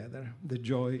being together, the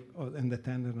joy and the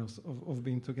tenderness of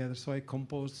being together. So I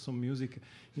composed some music.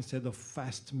 Instead of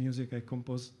fast music, I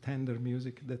composed tender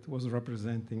music that was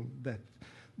representing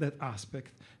that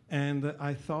aspect. And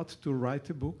I thought to write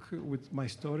a book with my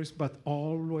stories, but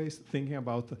always thinking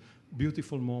about a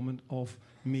beautiful moment of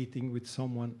meeting with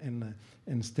someone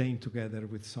and staying together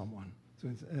with someone.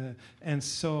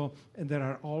 So there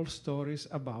are all stories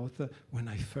about when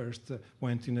I first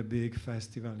went in a big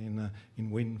festival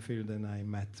in Winfield and I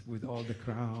met with all the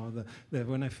crowd.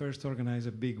 When I first organized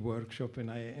a big workshop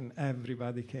and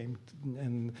everybody came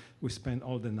and we spent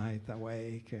all the night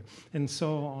awake, and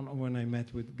so on. When I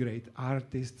met with great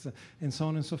artists and so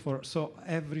on and so forth. So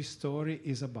every story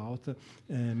is about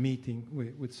meeting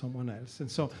with someone else.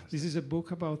 And so this is a book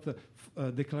about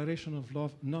declaration of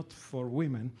love, not for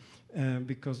women.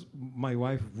 Because my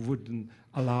wife wouldn't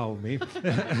allow me.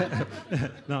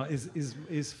 No,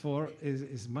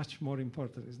 is much more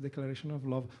important. It's declaration of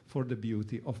love for the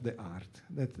beauty of the art.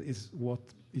 That is what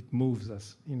it moves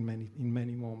us in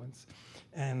many moments.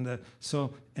 And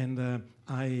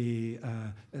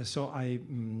I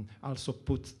also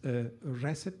put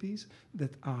recipes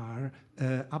that are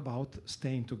about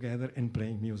staying together and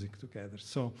playing music together.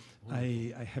 So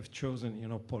I have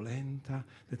chosen, polenta.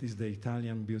 That is the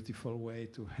Italian beautiful way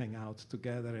to hang out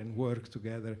together and work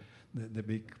together. The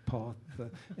big pot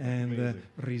and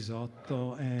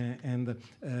risotto and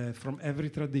from every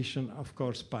tradition, of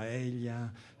course, paella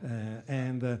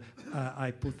and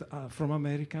I put from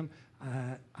American.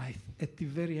 At the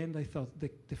very end, I thought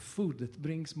the food that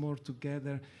brings more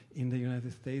together in the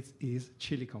United States is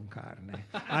chili con carne.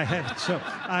 I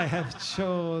have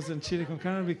chosen chili con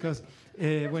carne because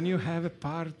when you have a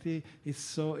party, it's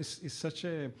such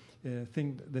a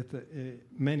thing that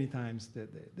many times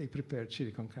they prepare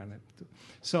chili con carne too.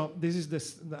 So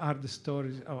this are the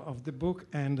stories of the book,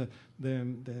 and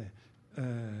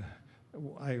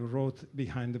I wrote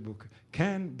behind the book,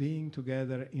 can being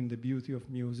together in the beauty of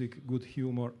music, good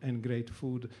humor, and great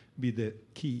food be the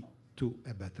key to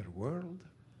a better world?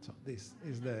 So this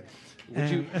is the...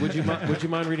 Would you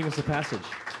mind reading us a passage?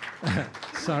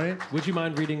 Sorry? Would you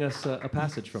mind reading us a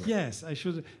passage from it? Yes, I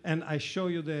should. And I show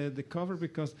you the cover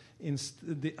because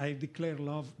I declare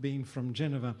love being from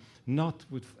Genova, not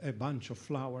with a bunch of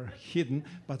flower hidden,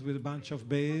 but with a bunch of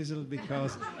basil,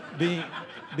 because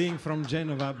being from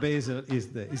Genova, basil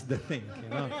is the thing.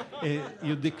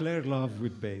 You declare love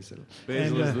with basil.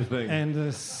 Basil is the thing.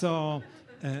 And so,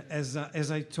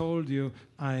 as I told you,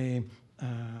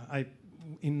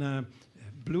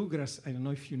 bluegrass, I don't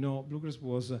know if you know, bluegrass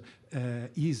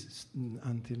is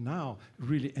until now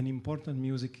really an important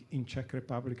music in Czech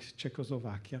Republic,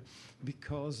 Czechoslovakia,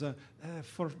 because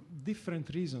for different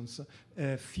reasons,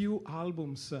 few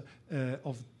albums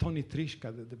of Tony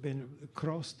Trischka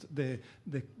crossed the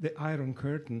Iron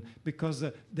Curtain because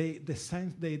they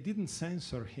didn't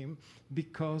censor him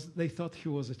because they thought he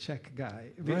was a Czech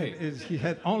guy. Right. He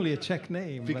had only a Czech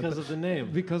name. Because of the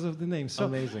name. Because of the name. So,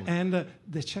 amazing. And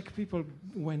the Czech people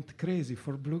went crazy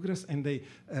for bluegrass, and they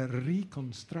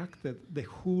reconstructed the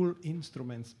whole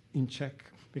instruments in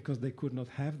Czech because they could not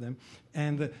have them,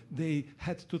 and they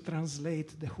had to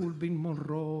translate the whole Bin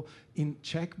Monroe in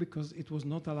Czech because it was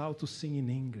not allowed to sing in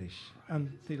English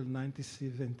until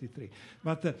 1973.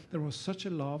 But there was such a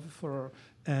love for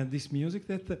this music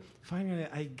that finally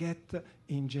I get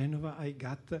in Genova, I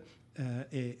got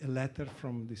a letter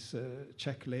from these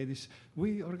Czech ladies.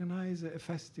 We organize a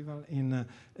festival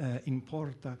in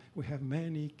Porta. We have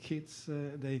many kids.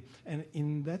 And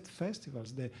in that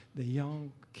festivals, the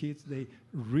young kids, they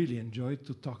really enjoyed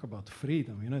to talk about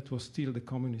freedom. It was still the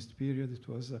communist period. It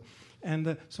was,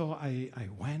 so I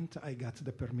went. I got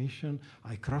the permission.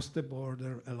 I crossed the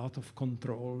border. A lot of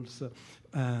controls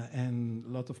and a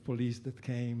lot of police that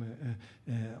came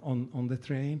on the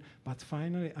train. But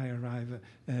finally, I arrived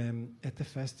at the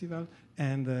festival,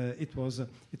 and it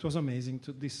was amazing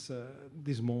to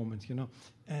this moment,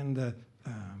 and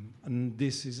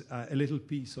this is a little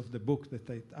piece of the book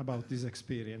about this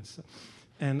experience.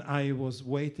 And I was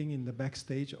waiting in the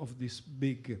backstage of this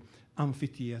big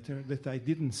amphitheater that I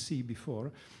didn't see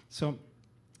before. So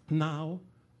now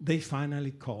they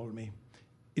finally call me.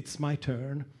 It's my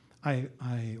turn.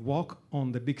 I walk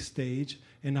on the big stage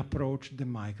and approach the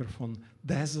microphone,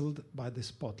 dazzled by the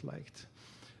spotlight.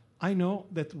 I know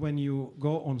that when you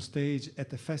go on stage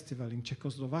at a festival in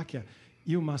Czechoslovakia,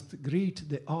 you must greet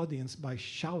the audience by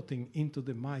shouting into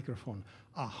the microphone,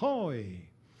 "Ahoy!"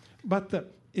 But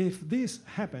if this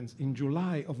happens in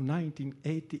July of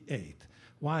 1988,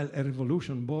 while a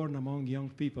revolution born among young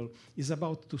people is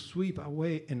about to sweep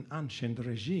away an ancient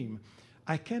regime,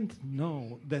 I can't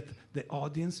know that the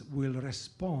audience will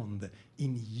respond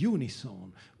in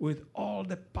unison with all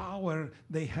the power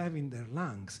they have in their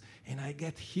lungs. And I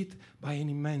get hit by an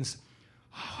immense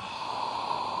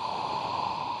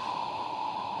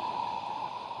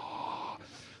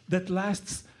that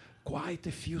lasts quite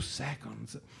a few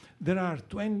seconds. There are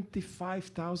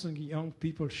 25,000 young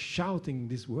people shouting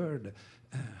this word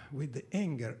with the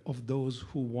anger of those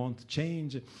who want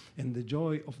change and the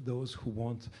joy of those who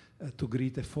want to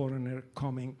greet a foreigner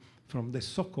coming from the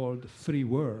so-called free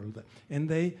world. And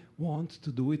they want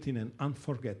to do it in an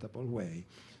unforgettable way.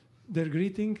 Their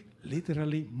greeting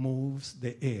literally moves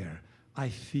the air. I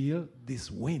feel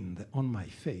this wind on my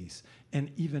face,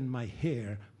 and even my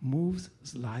hair moves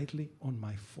slightly on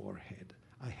my forehead.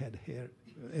 I had hair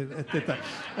at the time.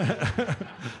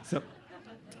 So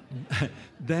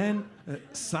then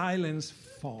silence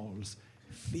falls.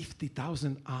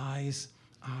 50,000 eyes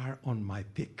are on my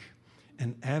pick,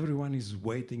 and everyone is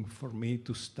waiting for me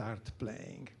to start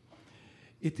playing.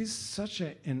 It is such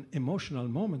an emotional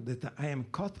moment that I am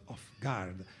caught off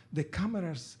guard. The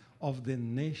cameras of the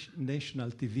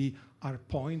national TV are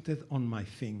pointed on my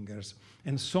fingers.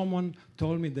 And someone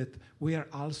told me that we are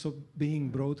also being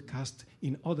broadcast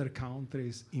in other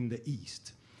countries in the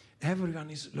East. Everyone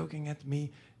is looking at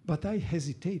me, but I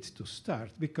hesitate to start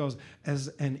because as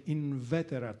an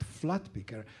inveterate flat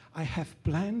picker, I have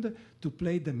planned to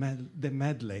play the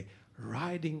medley,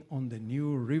 Riding on the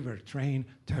New River Train,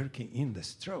 Turkey in the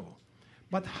Straw.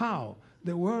 But how?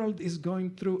 The world is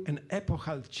going through an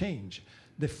epochal change.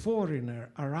 The foreigner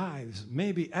arrives.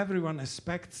 Maybe everyone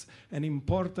expects an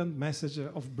important message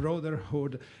of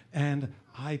brotherhood, and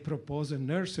I propose a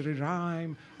nursery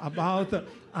rhyme about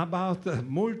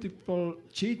multiple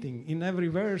cheating in every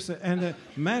verse and a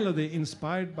melody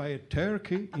inspired by a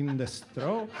turkey in the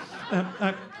straw.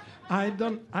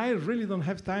 I really don't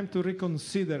have time to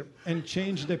reconsider and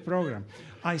change the program.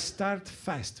 I start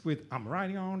fast with I'm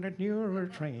riding on that new river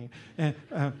train.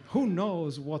 Who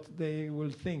knows what they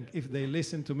will think if they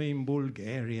listen to me in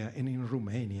Bulgaria and in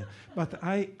Romania. But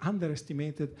I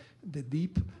underestimated the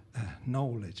deep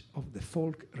knowledge of the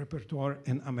folk repertoire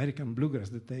and American bluegrass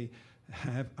that they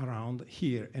have around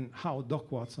here, and how Doc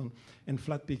Watson and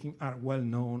flat picking are well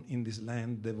known in this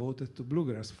land devoted to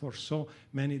bluegrass for so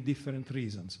many different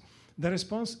reasons. The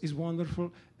response is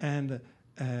wonderful and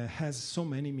has so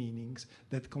many meanings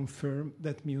that confirm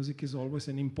that music is always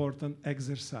an important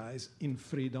exercise in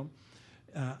freedom.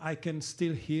 I can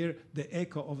still hear the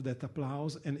echo of that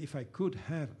applause, and if I could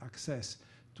have access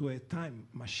to a time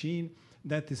machine,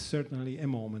 that is certainly a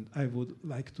moment I would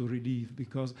like to relive,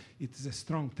 because it is a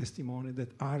strong testimony that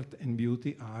art and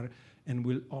beauty are and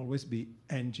will always be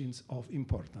engines of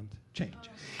important change.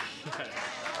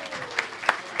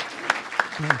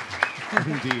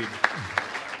 Indeed.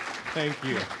 Thank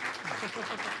you.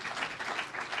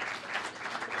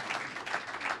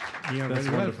 That's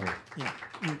wonderful. Yeah.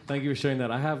 Thank you for sharing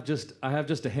that. I have just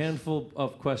a handful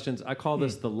of questions. I call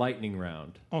this the lightning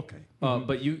round. Okay.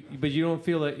 But you don't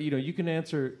feel that you can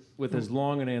answer with as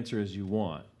long an answer as you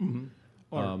want. Mm-hmm.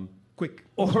 Or quick.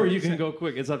 Or you can go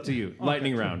quick. It's up to you. Okay.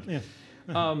 Lightning round. Yeah.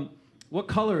 What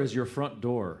color is your front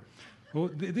door? Oh,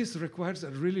 this requires a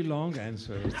really long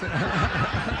answer.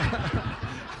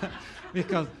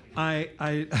 Because I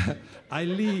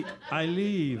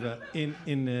live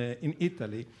in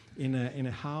Italy in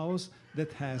a house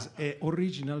that has an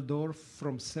original door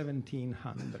from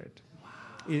 1700.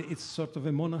 It's sort of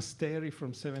a monastery from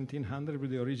 1700 with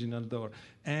the original door,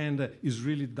 and is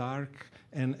really dark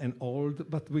and old,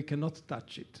 but we cannot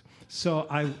touch it. So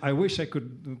I wish I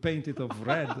could paint it of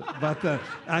red, but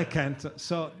I can't.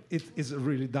 So it is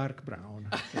really dark brown.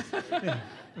 Yeah.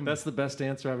 That's the best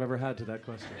answer I've ever had to that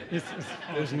question.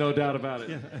 There's no doubt about it.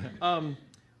 Yeah.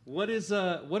 What is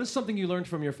something you learned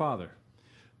from your father?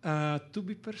 To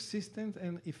be persistent,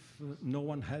 and if no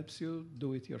one helps you,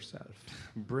 do it yourself.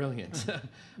 Brilliant.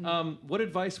 What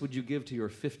advice would you give to your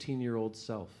 15-year-old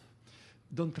self?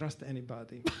 Don't trust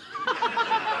anybody.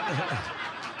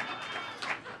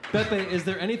 Beppe, is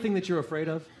there anything that you're afraid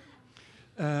of?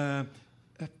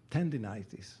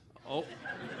 Tendinitis. Oh,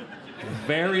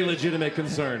 very legitimate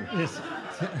concern. Yes.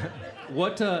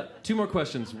 What? Two more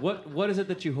questions. What is it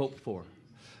that you hope for?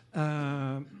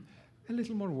 A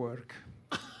little more work.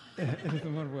 A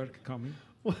little more work coming.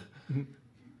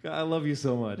 I love you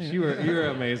so much. You're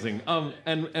amazing.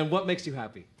 And what makes you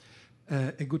happy?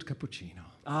 A good cappuccino.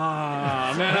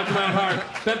 Ah, man up to my heart.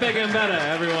 Beppe Gambetta,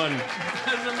 everyone.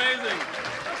 That's amazing.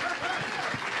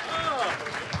 Oh.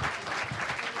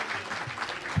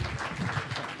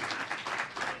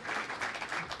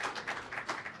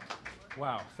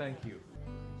 Wow, thank you.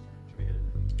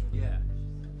 Yeah.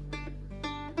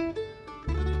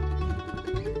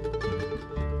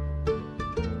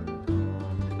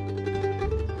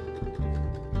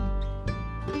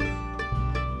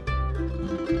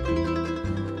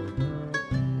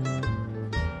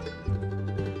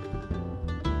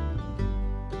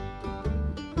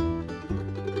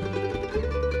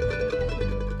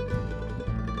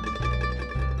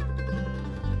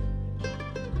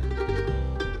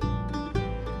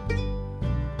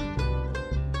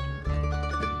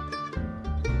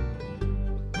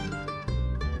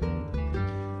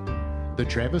 The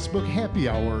Travis Book Happy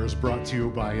Hour is brought to you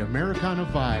by Americana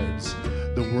Vibes,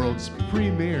 the world's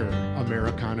premier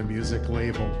Americana music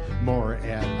label. More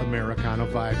at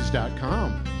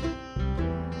americanavibes.com.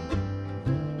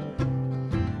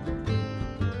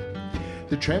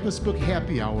 The Travis Book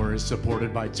Happy Hour is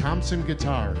supported by Thompson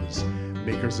Guitars,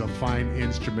 makers of fine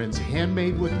instruments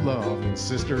handmade with love in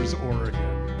Sisters,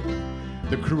 Oregon.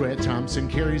 The crew at Thompson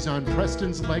carries on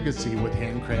Preston's legacy with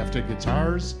handcrafted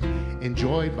guitars,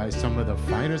 enjoyed by some of the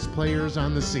finest players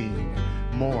on the scene.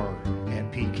 More at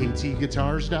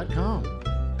pktguitars.com.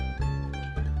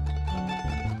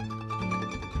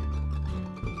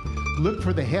 Look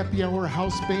for the Happy Hour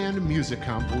House Band Music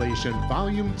Compilation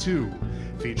Volume 2,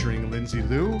 featuring Lindsay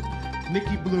Lou,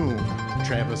 Nikki Bloom,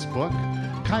 Travis Book,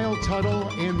 Kyle Tuttle,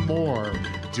 and more,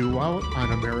 due out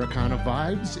on Americana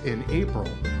Vibes in April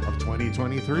of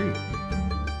 2023.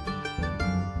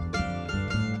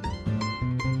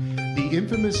 The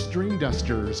infamous String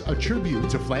Dusters, a tribute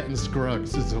to Flatt &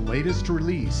 Scruggs, is the latest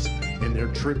release in their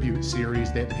tribute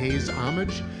series that pays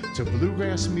homage to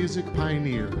bluegrass music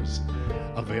pioneers.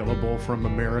 Available from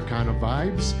Americana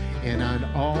Vibes and on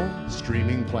all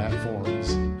streaming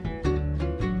platforms.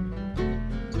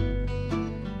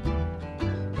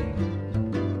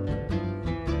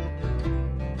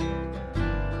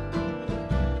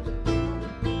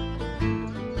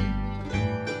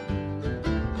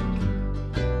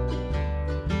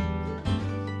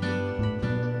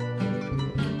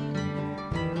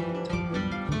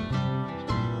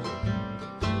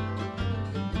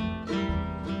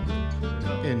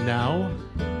 And now,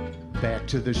 back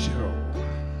to the show.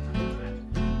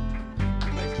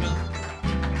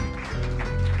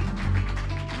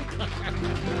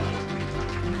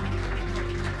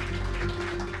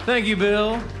 Thank you,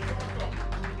 Bill.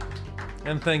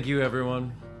 And thank you,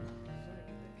 everyone.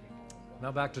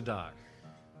 Now back to Doc.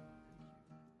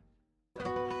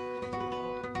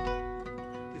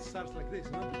 It starts like this,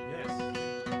 no? Yes.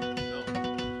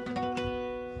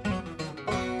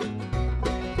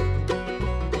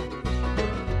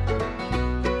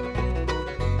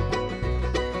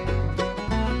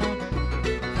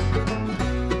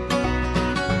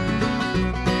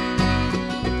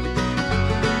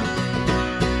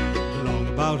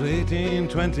 About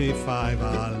 1825,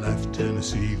 I left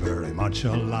Tennessee very much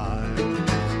alive.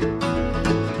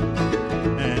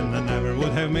 And I never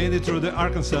would have made it through the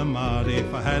Arkansas mud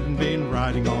if I hadn't been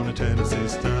riding on a Tennessee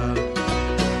stud.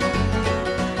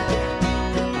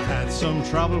 I had some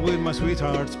trouble with my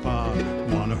sweetheart's pa.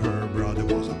 One of her brother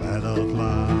was a bad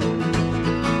outlaw.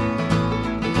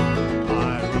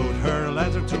 I wrote her a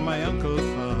letter to my Uncle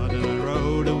Fudd, and I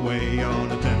rode away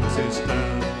on a Tennessee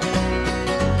stud.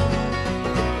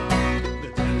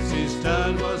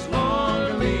 Stud was long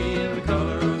and lean, the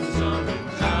color of the sun,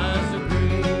 his eyes of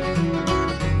green.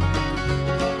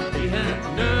 He had the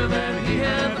nerve and he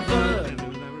had the blood, and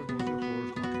there never was a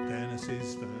horse like a Tennessee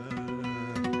stud.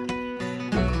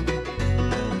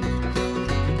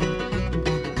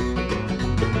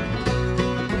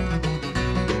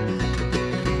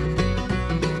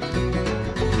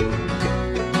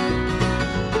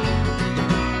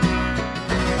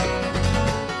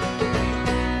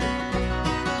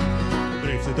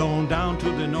 On down to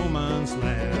the no man's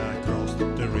land, I crossed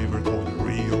the river called the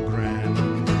Rio Grande.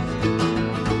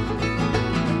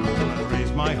 I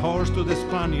raised my horse to the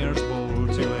Spaniard's bowl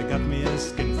till I got me a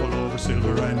skinful of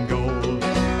silver and gold.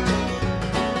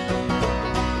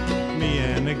 Me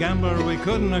and the gambler, we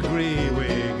couldn't agree. We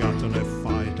got in a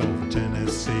fight over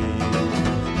Tennessee.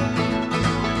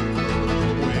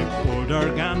 We pulled our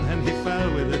gun and he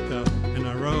fell with it up, and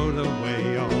I rode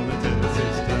away on the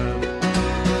Tennessee stud.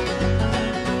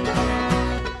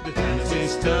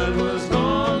 Stud was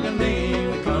long and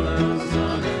lean, the color of the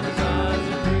sun, and his eyes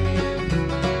are green.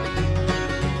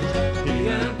 He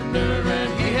had nerve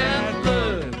and he had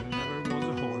blood, and never was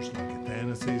a horse like a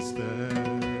Tennessee stud.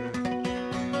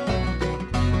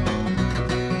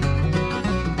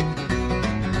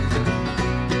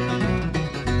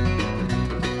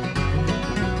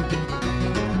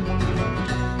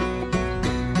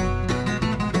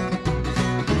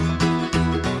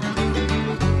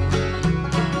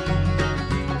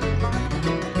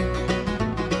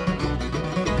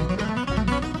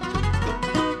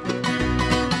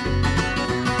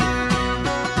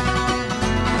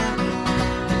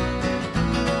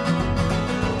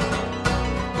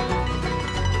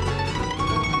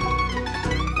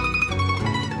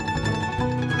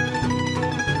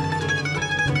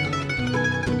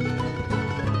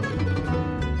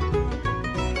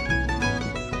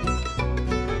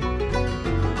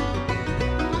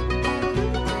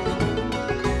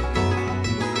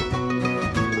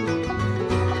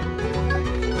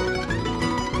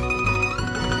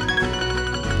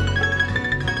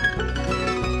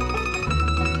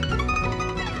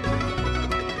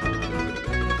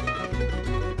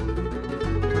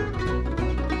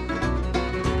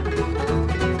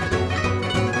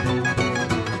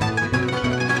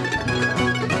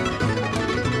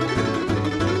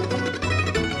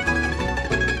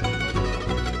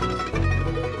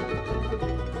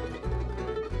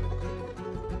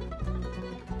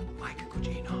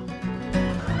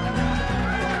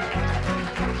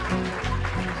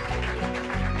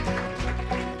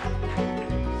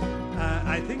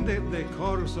 I think the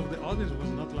chorus of the audience was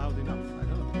not loud enough. I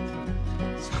don't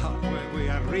know. So we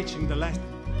are reaching the last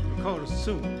chorus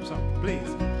soon, so please.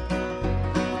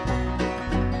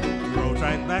 Rode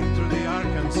right back through the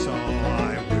Arkansas,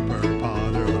 I whipper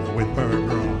powder, whipper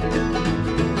bra.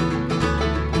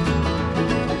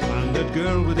 Found that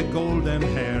girl with the golden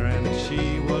hair, and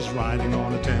she was riding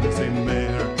on a Tennessee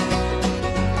mare.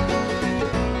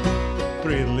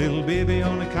 Pretty little baby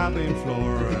on the cabin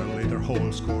floor, lit her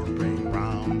whole scorpion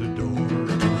round the door.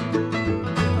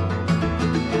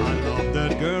 I love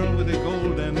that girl with the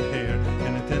golden hair,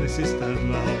 and the Tennessee stud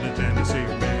loved the Tennessee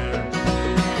mare.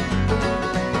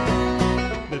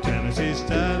 The Tennessee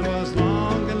stud was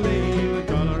long and lean, the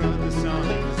color of the sun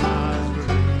in his eyes were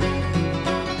green.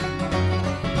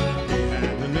 He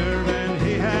had the nerve and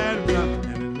he had bluff,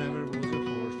 and it never was a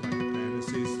horse like a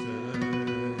Tennessee stud.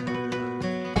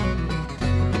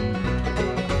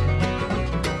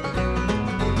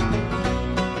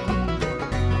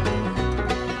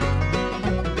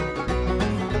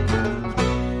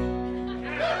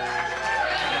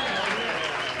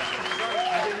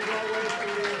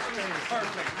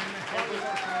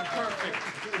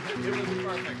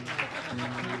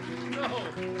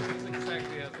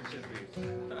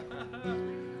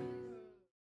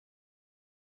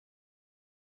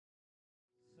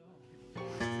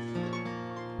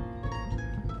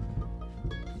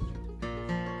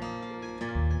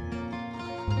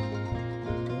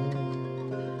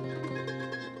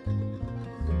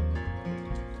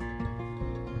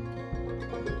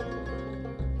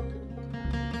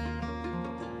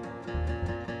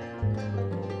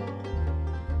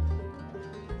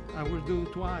 I will do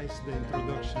twice the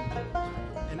introduction,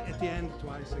 and at the end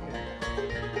twice again.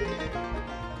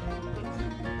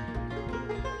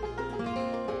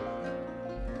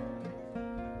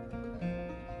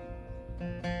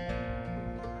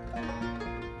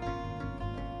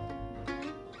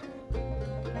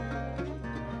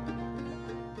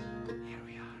 Here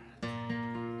we are.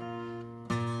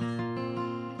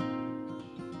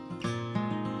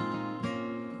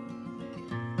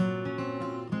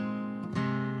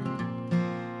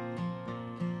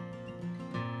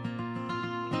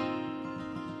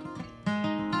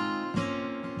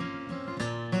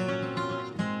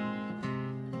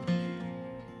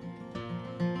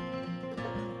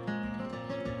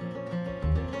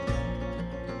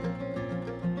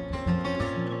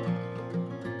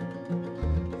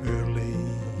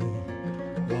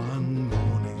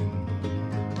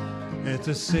 At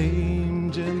the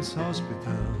St. James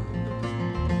Hospital,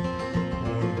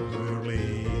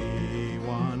 early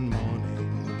one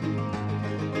morning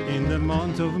in the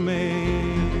month of May,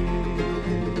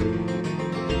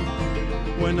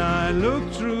 when I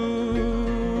looked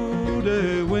through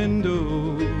the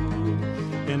window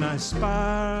and I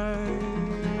spied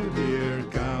a dear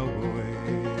cowboy,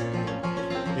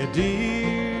 a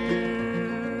dear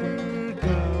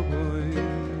cowboy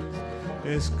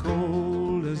as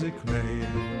cold as a clay.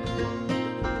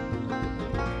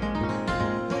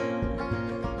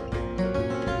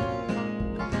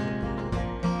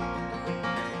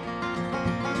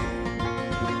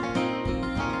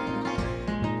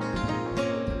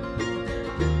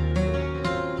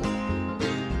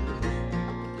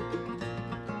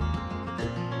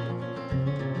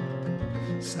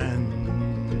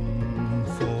 Send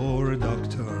for a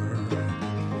doctor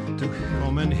to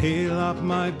come and heal up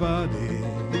my body,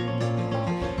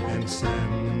 and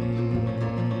send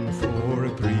for a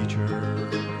preacher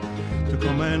to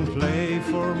come and play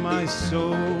for my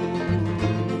soul.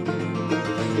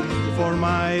 For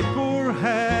my poor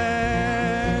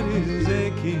head is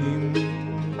aching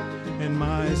and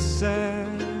my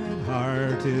sad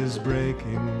heart is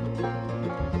breaking.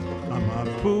 I'm a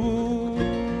poor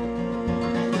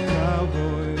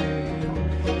cowboy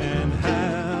and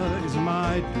hell is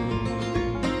my doom.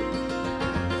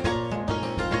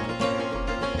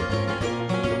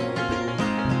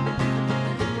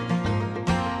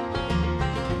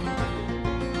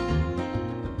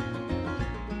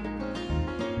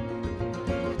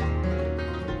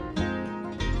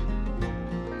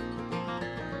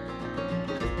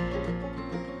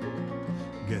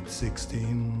 Get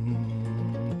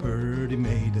 16 pretty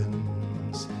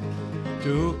maidens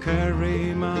to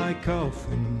carry my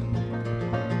coffin.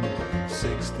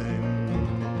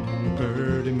 16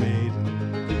 pretty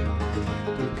maidens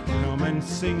to come and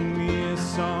sing me a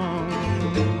song,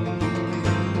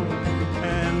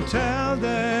 and tell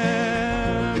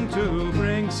them to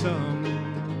bring some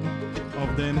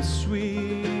of them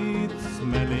sweet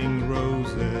smelling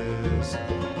roses,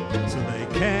 so they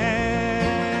can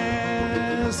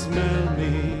smell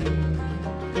me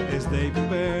as they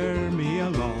bear me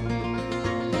along.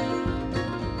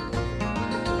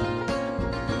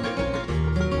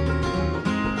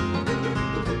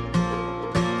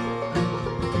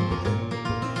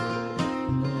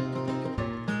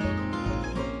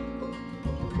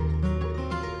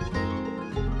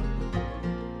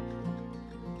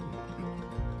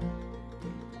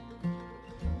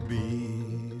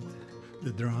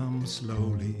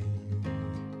 slowly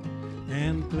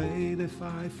and play the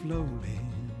fife slowly.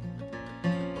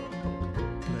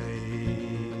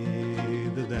 Play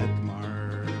the death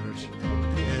march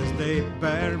as they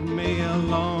bear me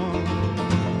along.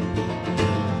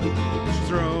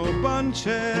 Throw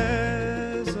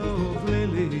bunches of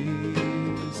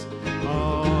lilies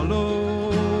all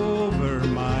over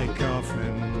my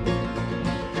coffin.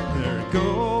 There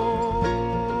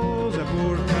goes a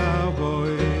poor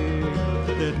cowboy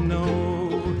that know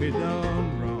he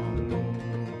done wrong.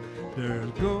 There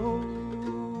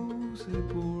goes a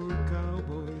poor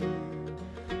cowboy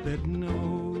that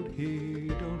know he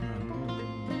done wrong.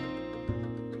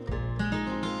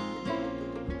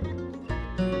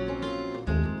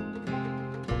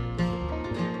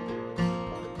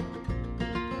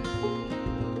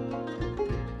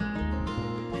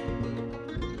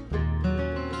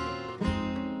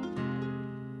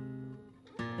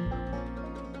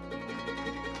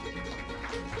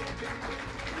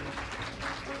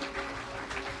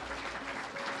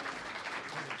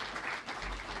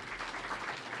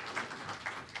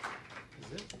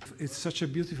 It's such a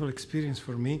beautiful experience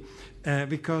for me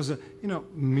because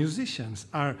musicians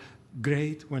are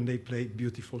great when they play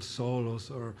beautiful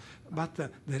solos, but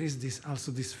there is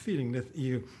this feeling that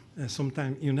you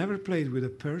sometimes you never played with a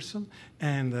person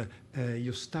and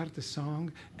you start a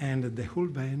song and the whole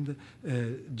band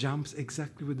jumps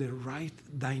exactly with the right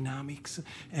dynamics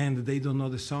and they don't know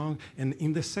the song, and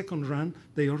in the second run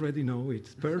they already know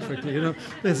it perfectly.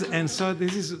 And so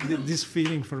this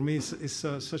feeling for me is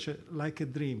such like a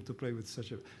dream to play with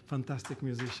such a fantastic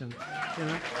musician.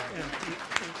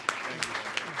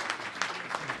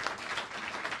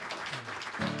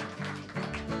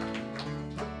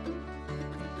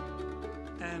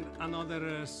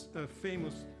 Another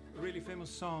really famous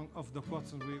song of Doc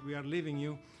Watson, we Are Leaving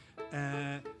You,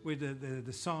 with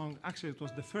the song, actually it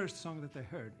was the first song that I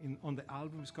heard on the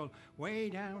album. It's called Way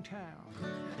Downtown.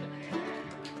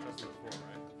 That's before,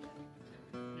 right?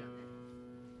 Yeah.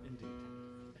 Indeed.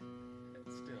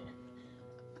 Still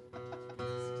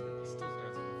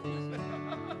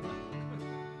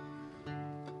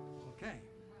Okay.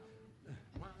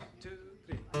 1, 2,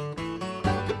 3.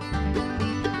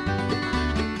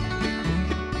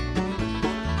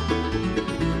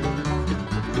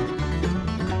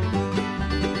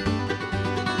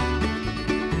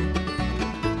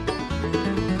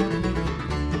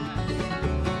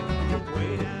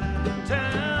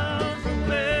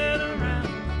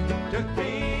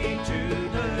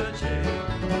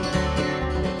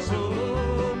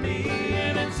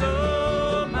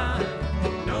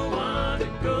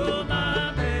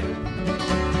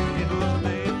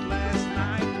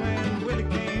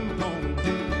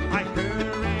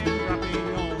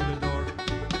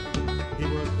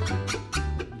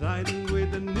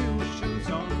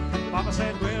 Papa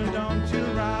said, well, don't you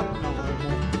ride no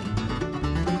more.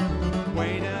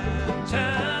 Way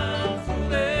downtown,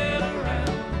 fooling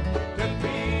around, took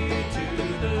me to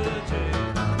the jail.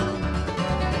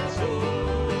 So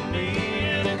me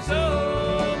and it's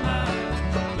all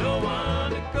mine, no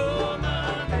one to call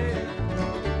my name.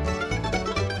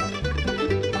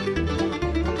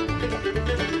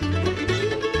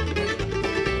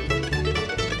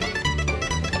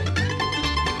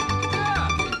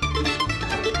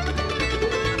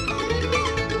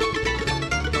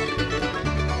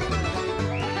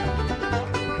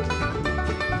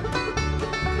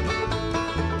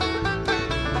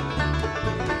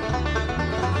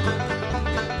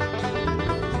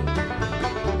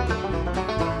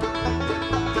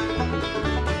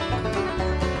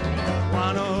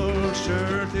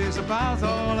 About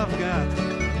all I've got,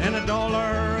 and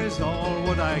 $1 is all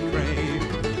what I crave.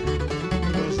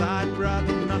 'Cause I brought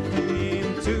nothing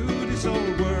into this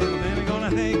old world, and I'm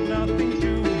gonna take nothing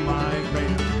to my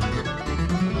grave.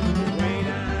 Way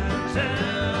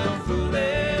downtown,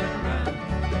 fooling around,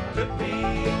 took me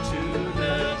to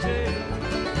the jail.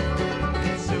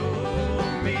 It's all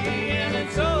me and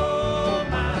it's all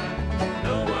mine,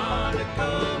 no one to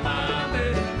call my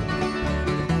baby.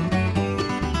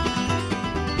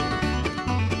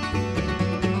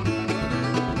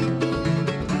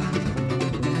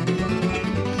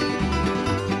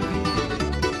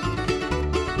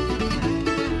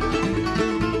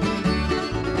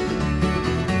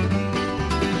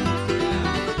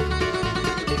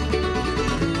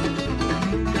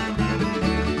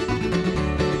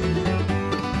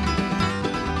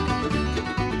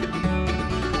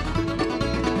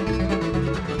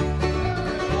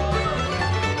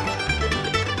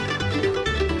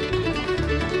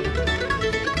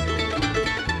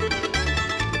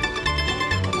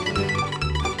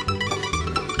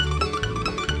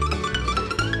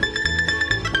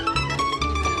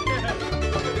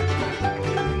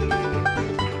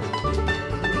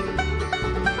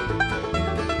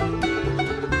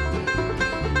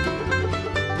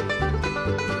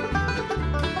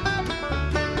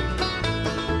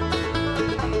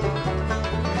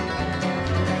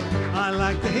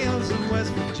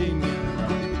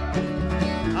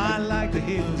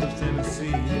 hills of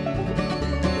Tennessee.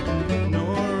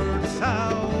 North,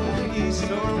 south, east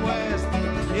or west,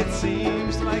 it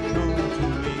seems like home to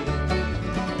me.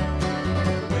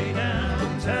 Way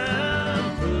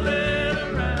downtown, pull it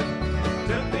around,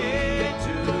 took me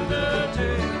to the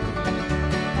jail.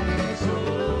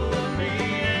 Sold me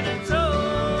and it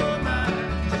sold mine,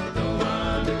 don't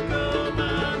want to go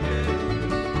my way.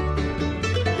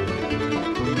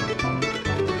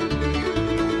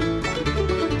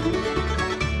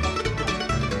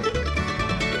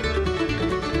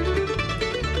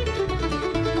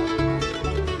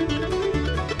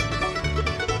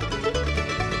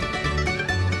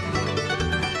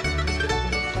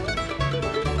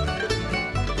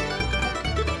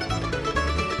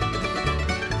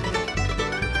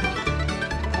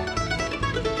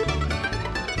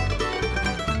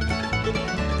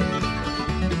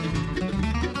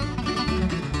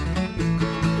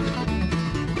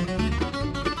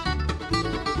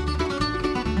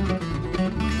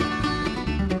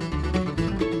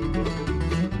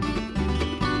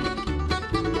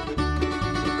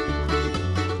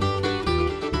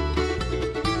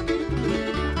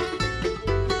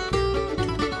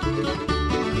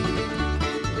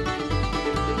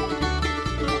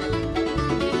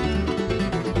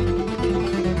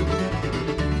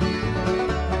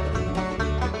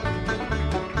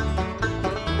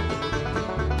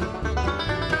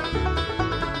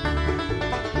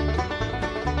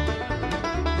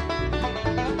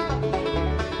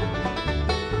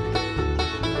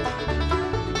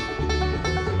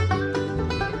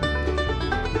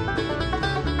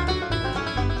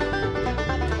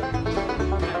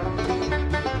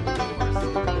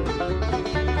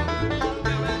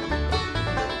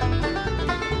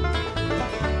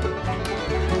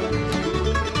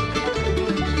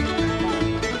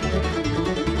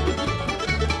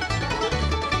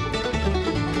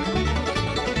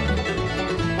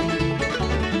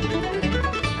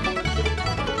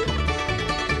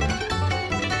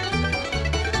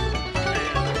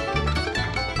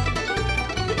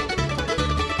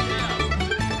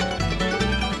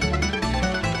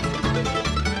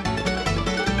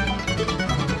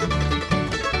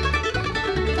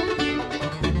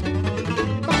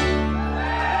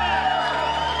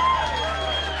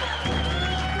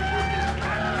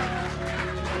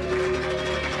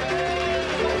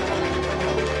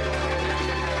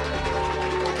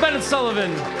 Bennett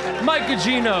Sullivan, Mike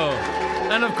Gugino,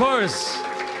 and of course,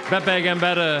 Beppe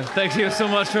Gambetta. Thank you so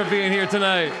much for being here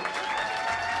tonight.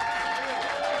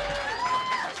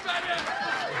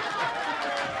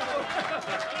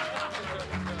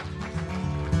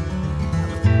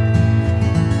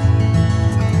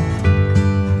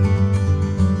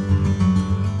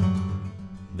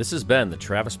 This has been the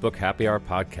Travis Book Happy Hour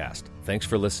podcast. Thanks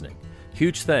for listening.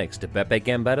 Huge thanks to Beppe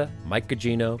Gambetta, Mike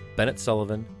Gugino, Bennett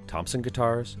Sullivan, Thompson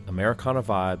Guitars, Americana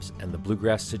Vibes, and The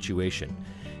Bluegrass Situation.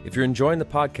 If you're enjoying the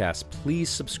podcast, please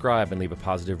subscribe and leave a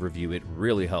positive review. It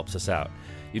really helps us out.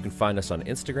 You can find us on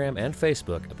Instagram and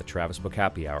Facebook at the Travis Book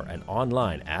Happy Hour and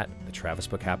online at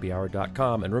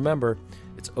thetravisbookhappyhour.com. And remember,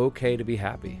 it's okay to be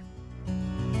happy.